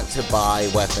always want to buy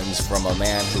weapons from a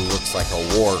man who looks like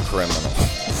a war criminal.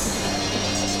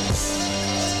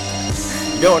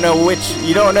 You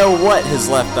don't know what his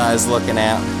left eye's looking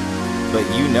at, but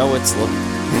it's looking.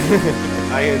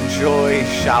 I enjoy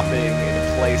shopping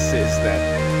in places that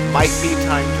might be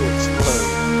time to explode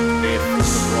if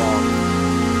wrong.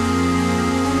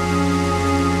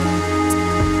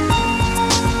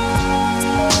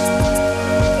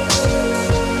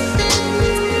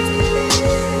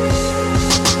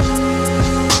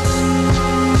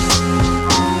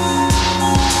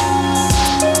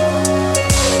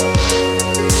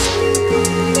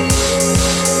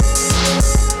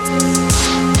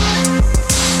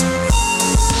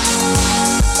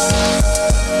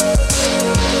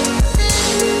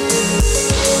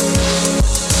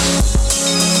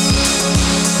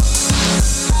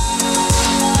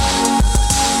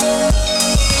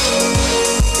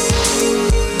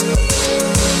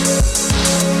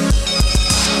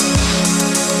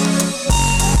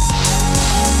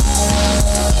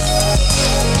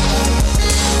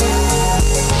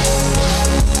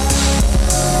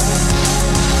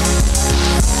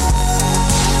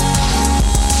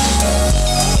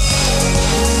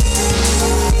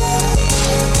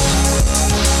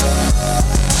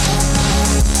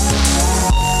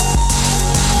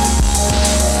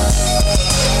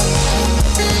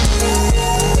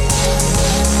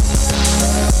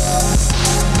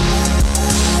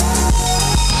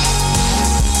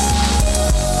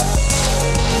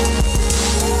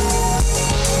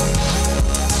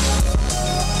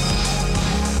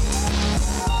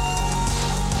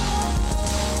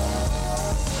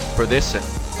 For this and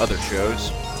other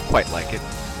shows quite like it,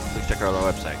 please check out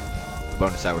our website,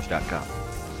 bonushours.com.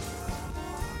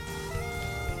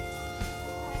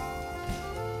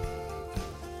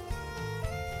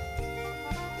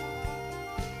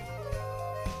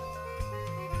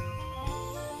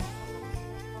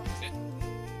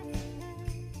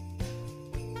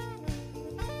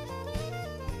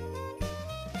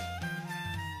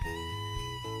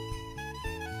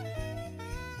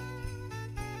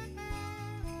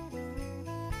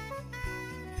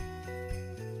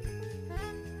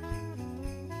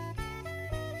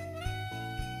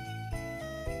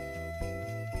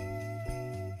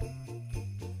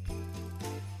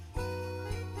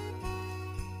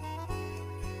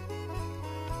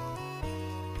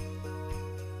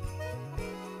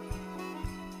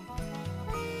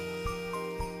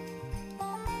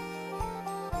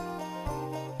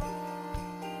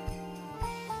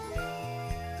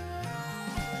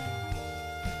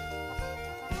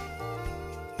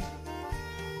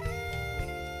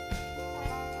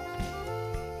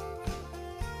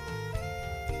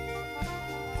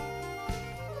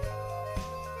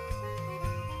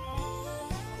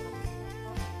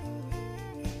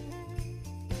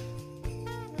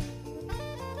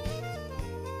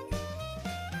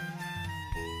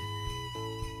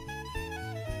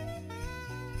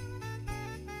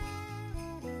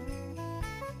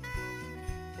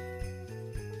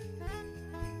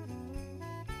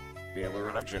 The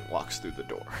alert agent walks through the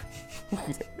door.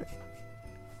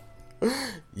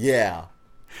 Yeah.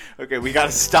 Okay, we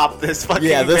gotta stop this fucking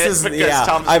Yeah, this bit is because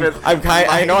Tom Smith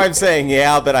I know I'm saying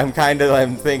yeah, but I'm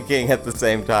thinking at the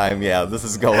same time, yeah, this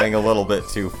is going a little bit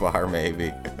too far,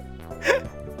 maybe.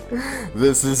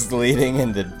 This is leading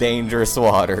into dangerous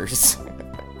waters.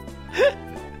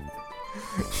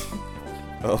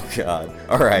 Oh god.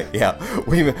 Alright, yeah.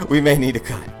 We may need to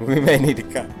cut. We may need to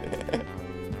cut.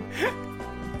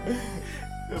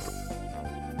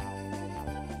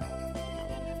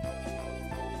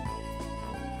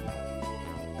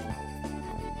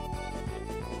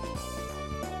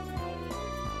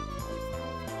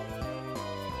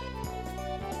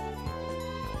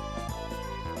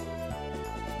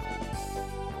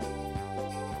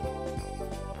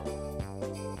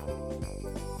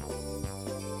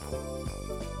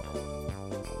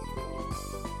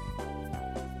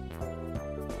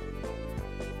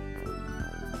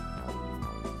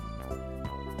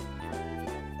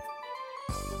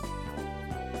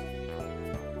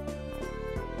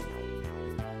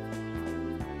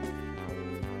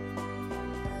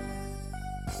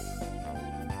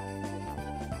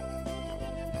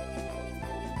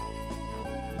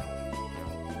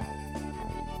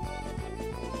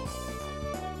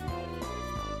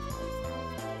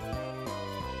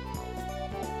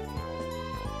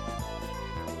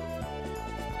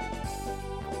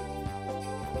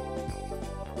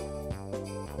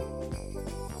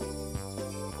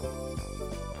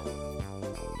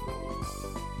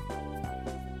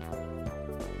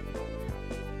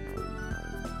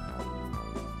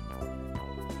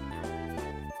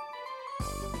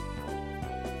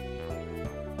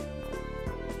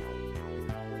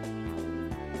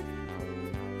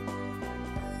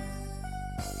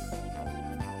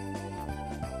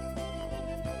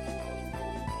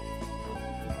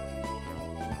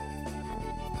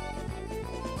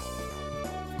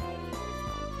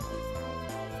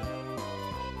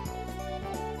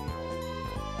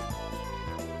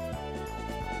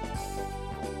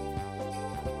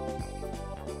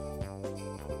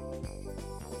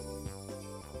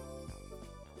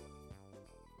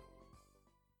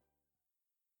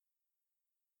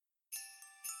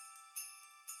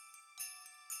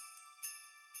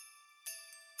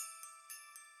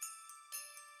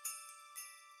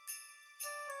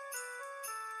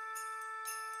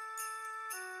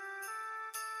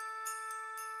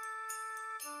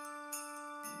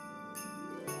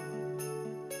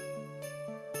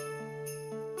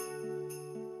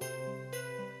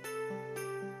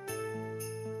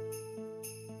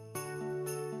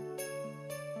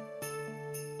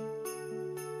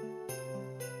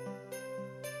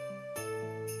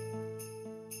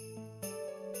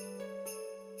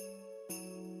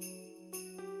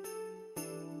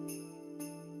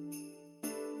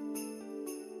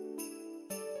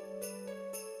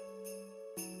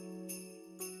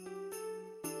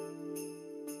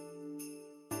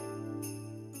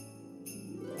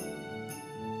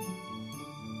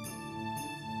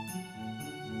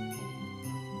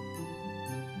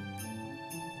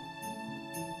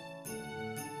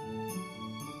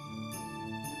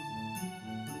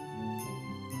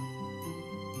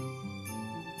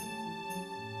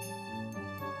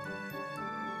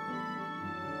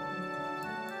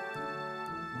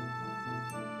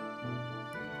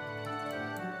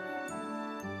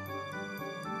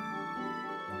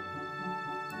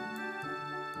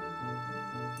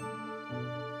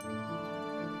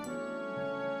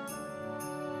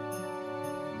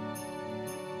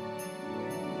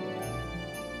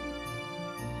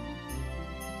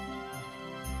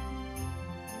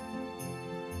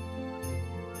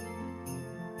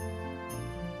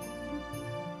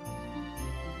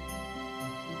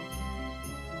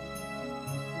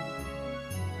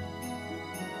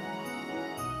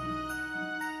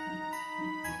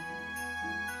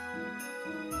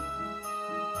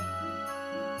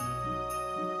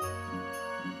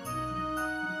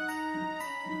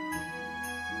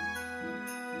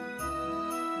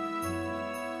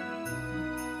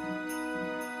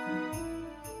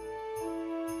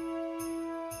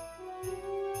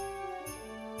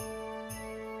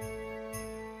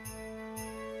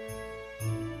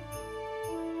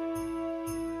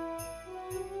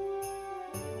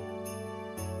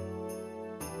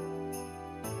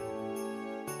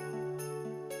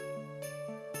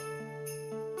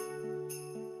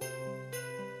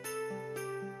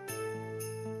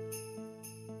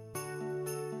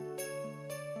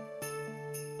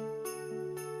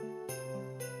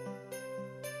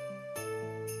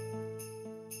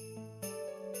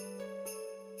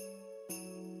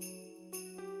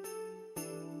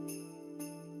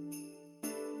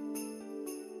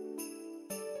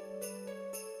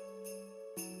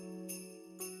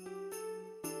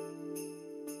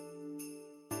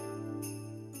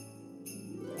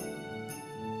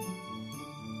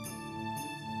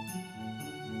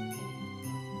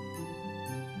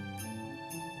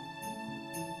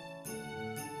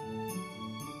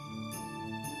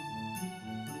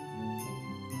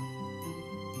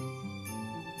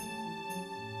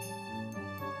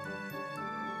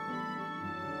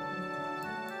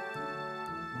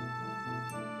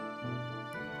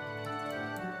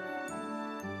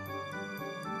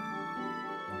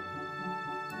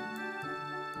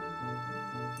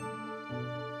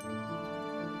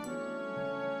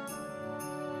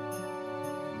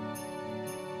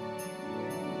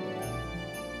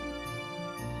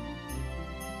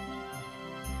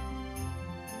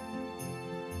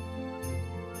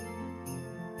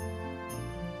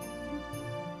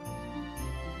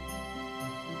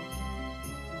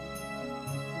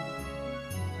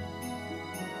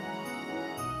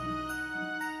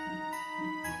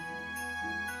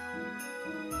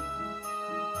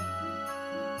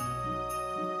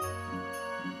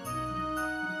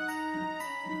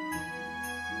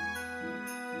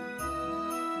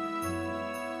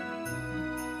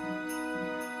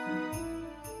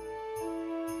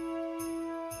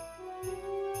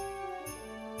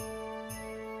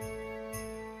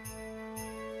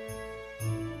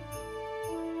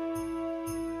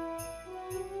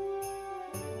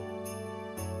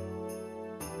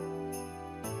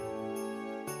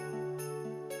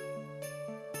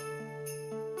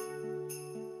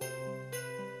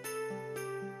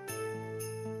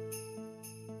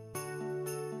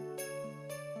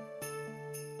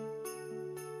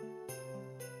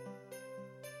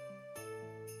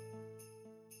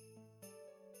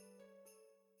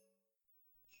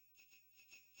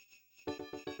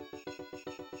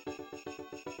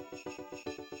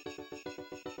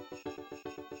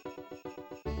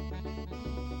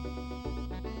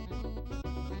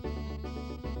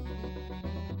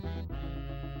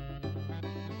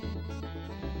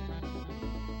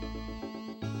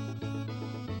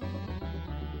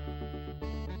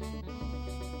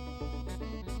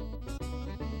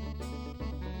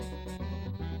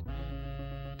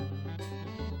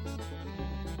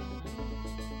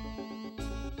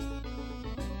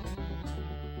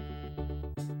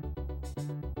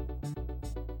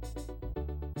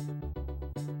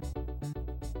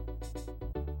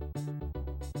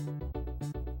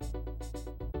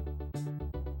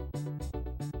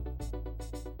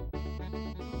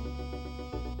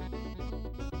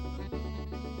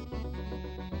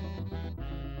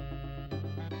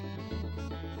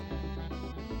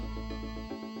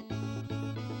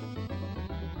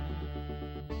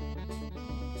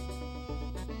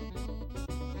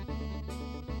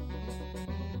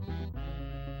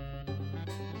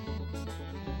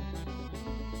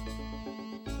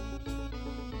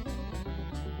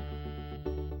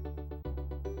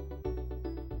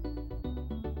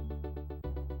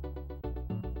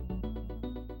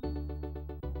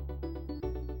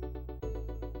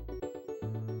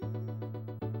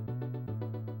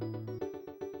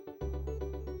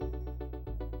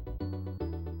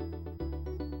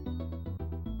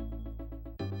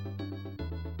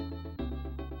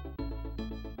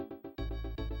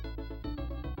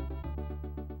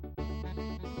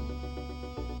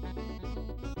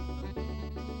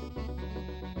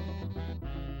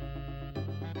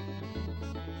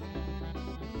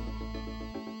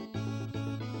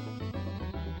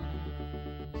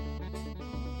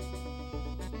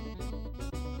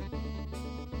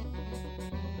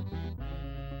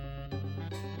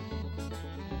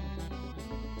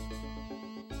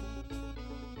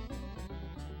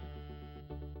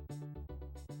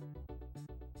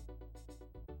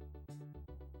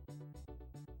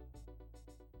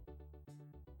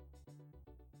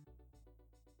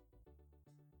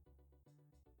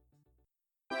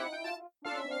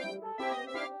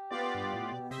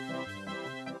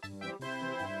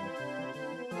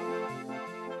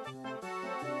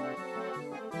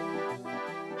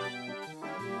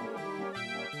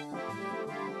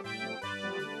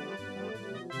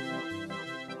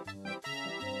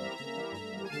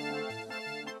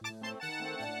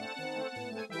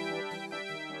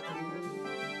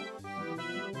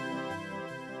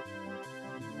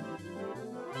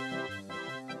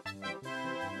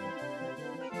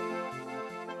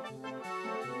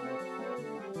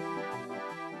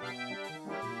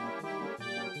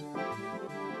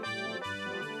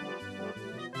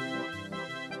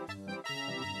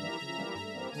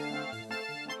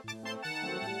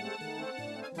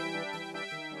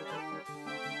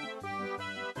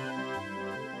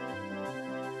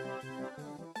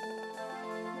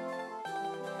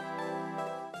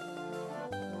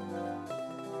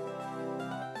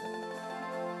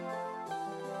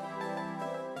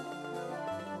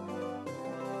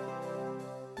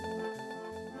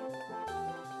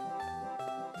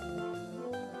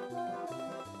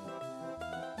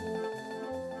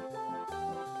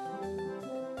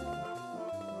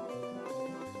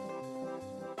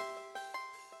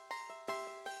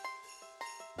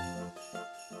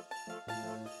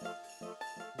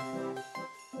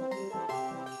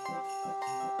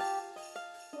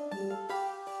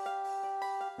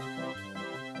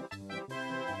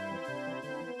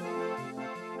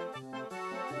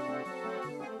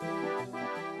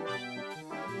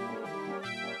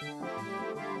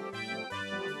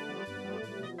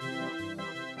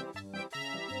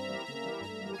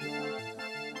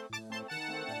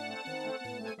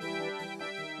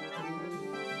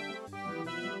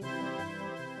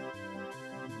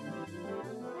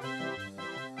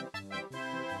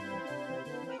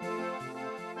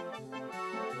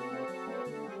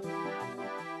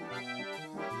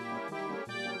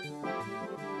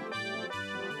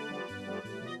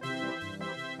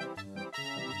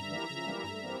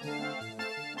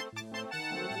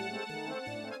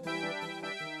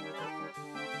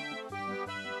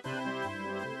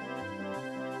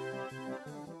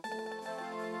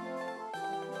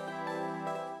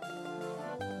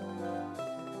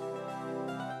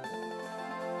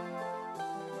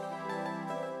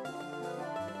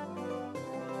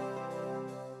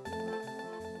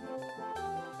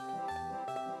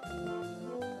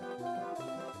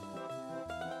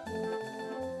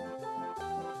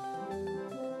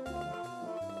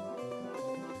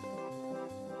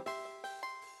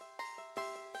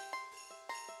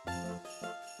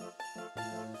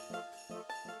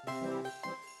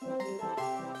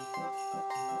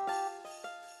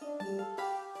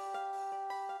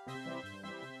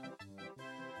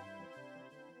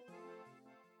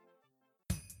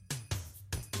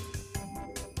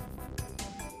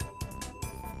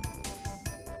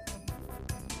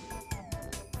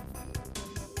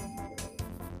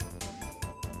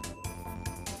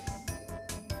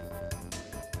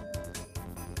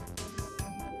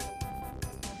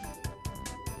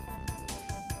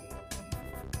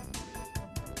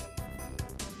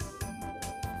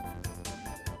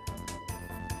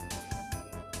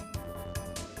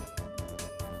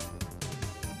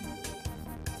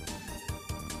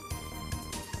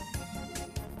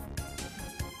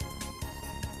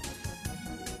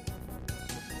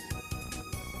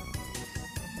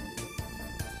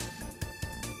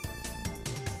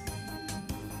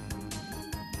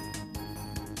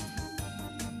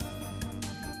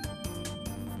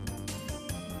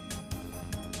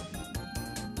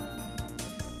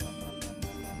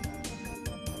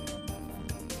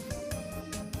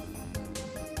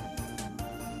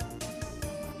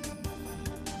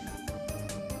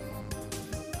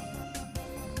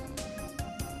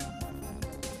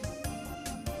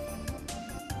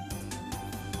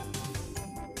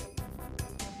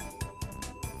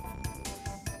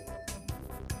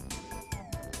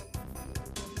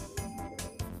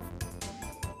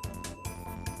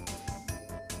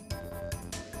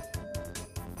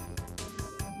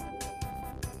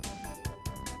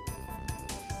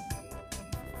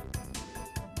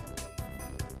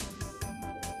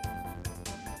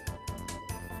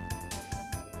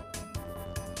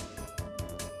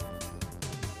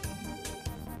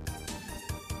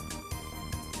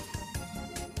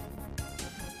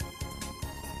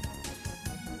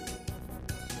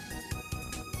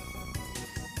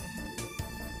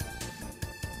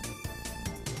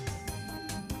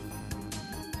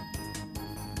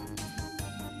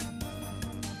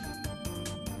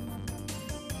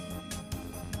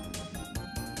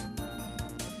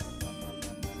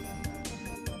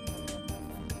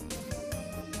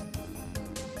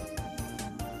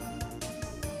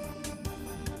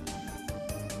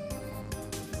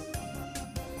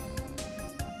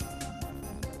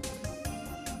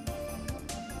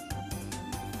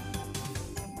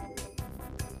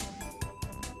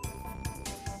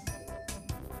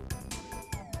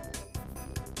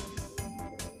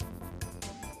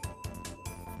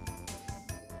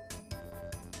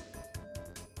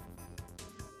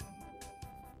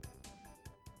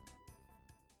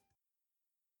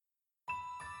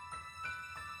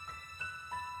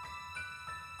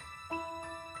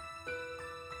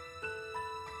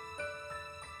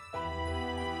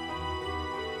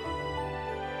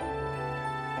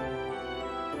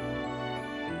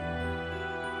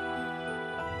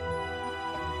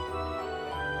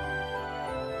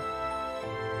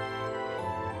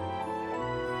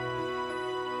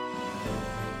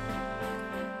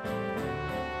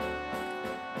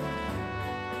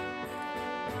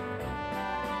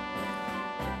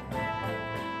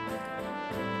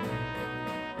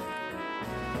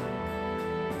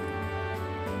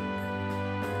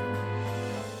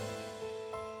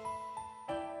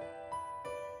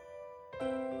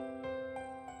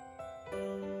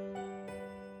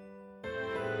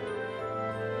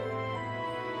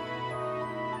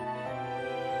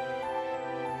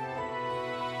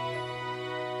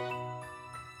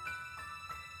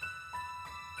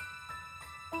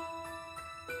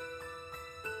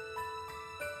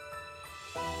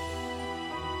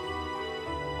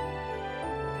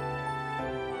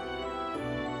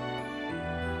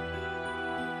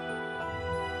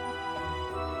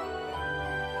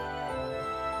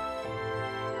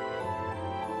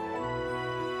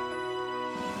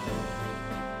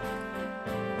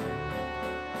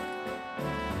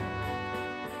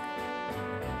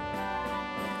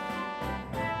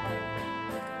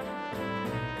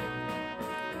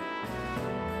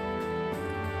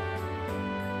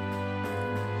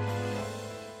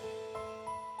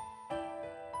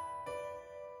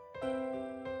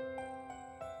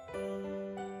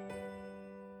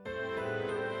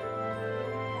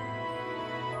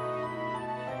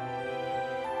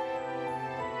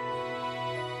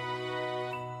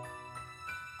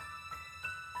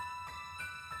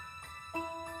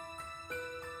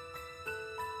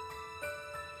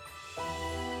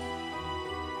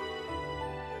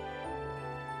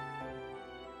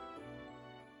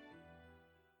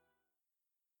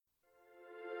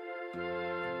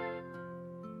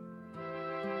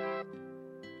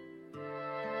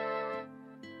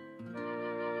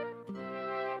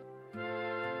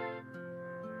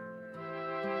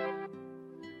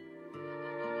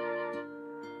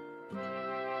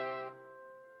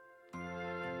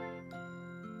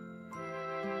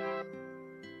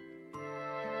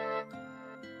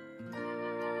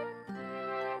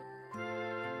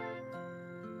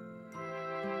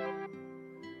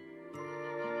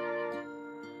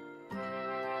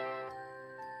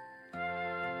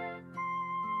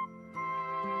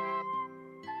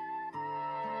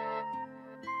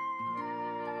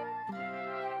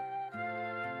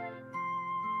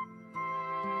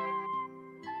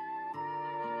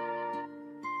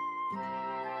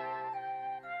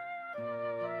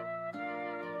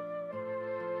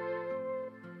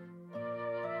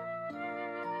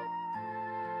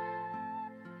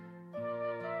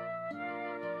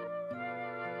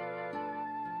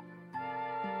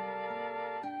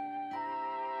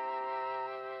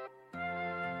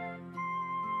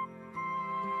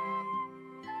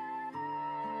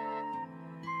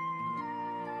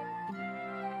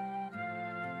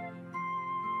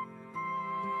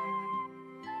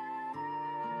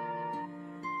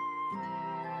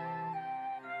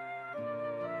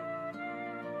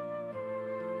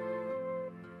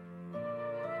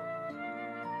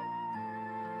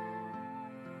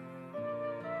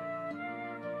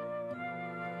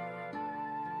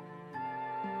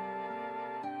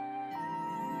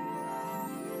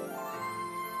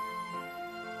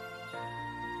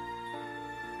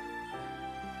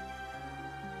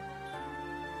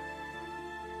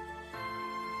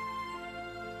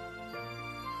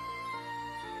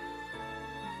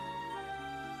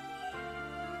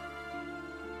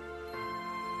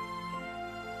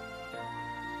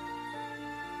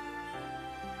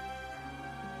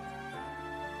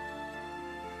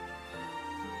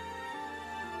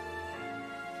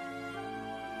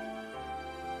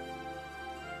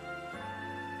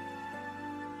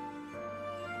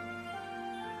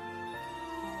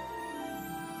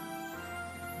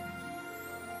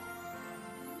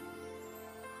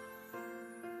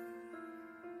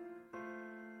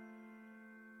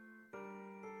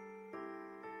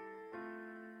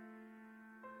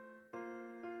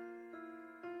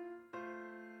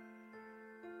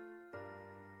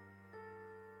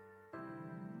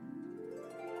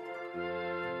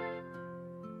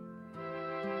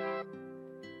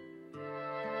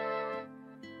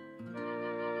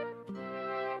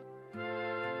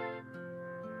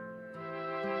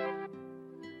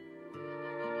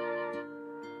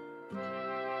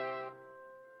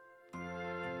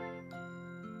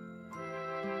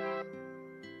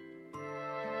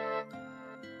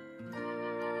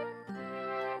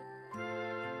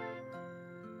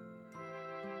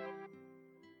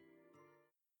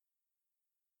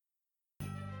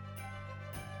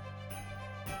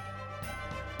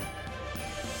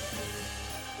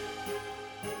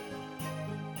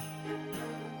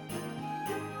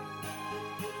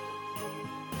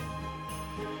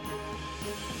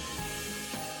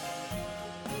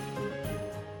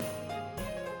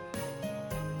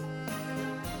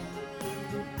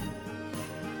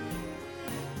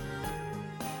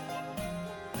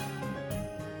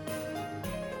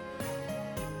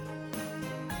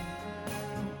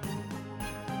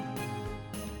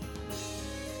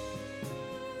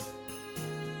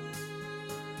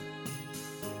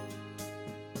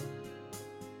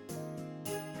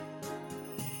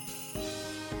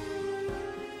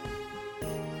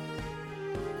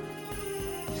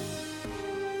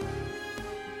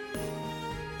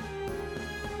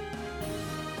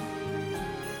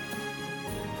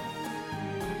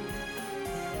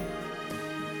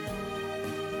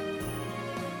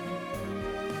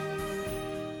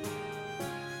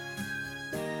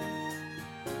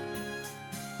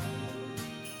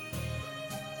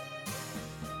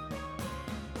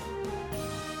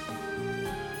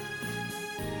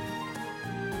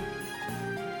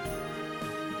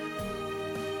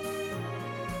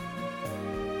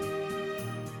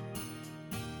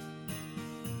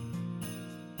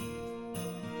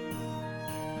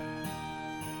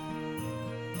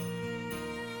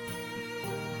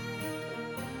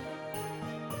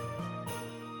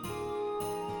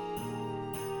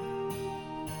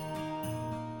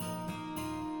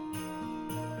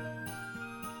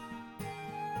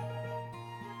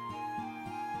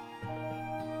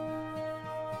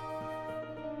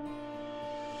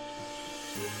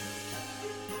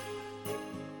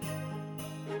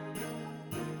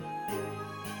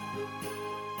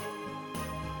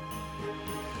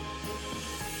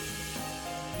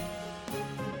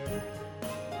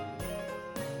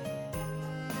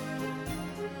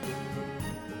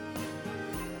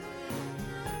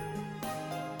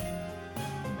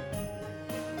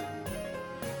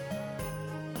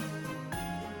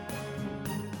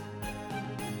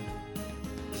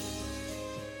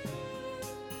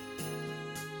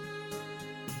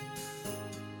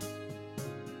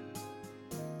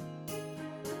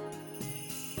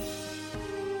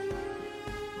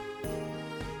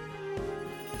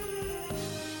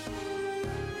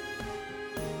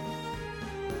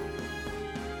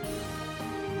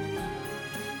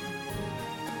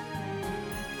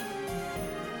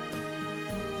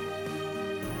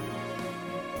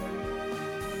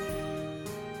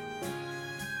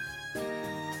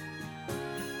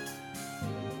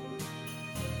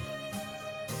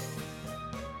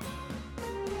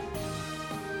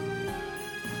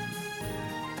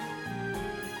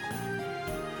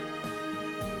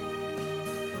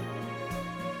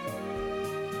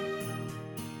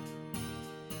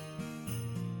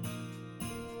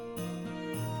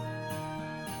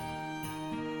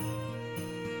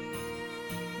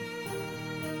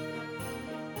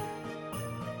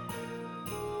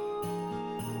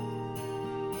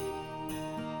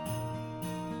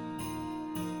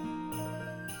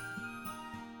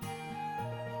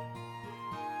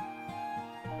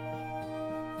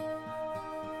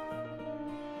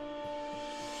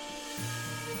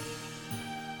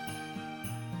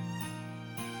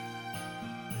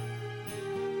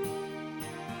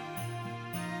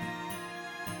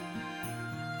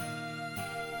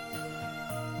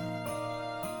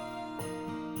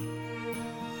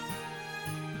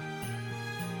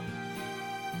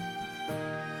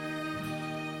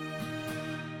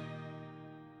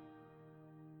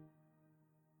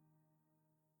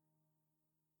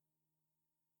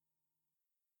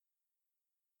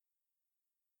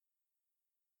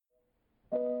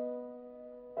 Bye.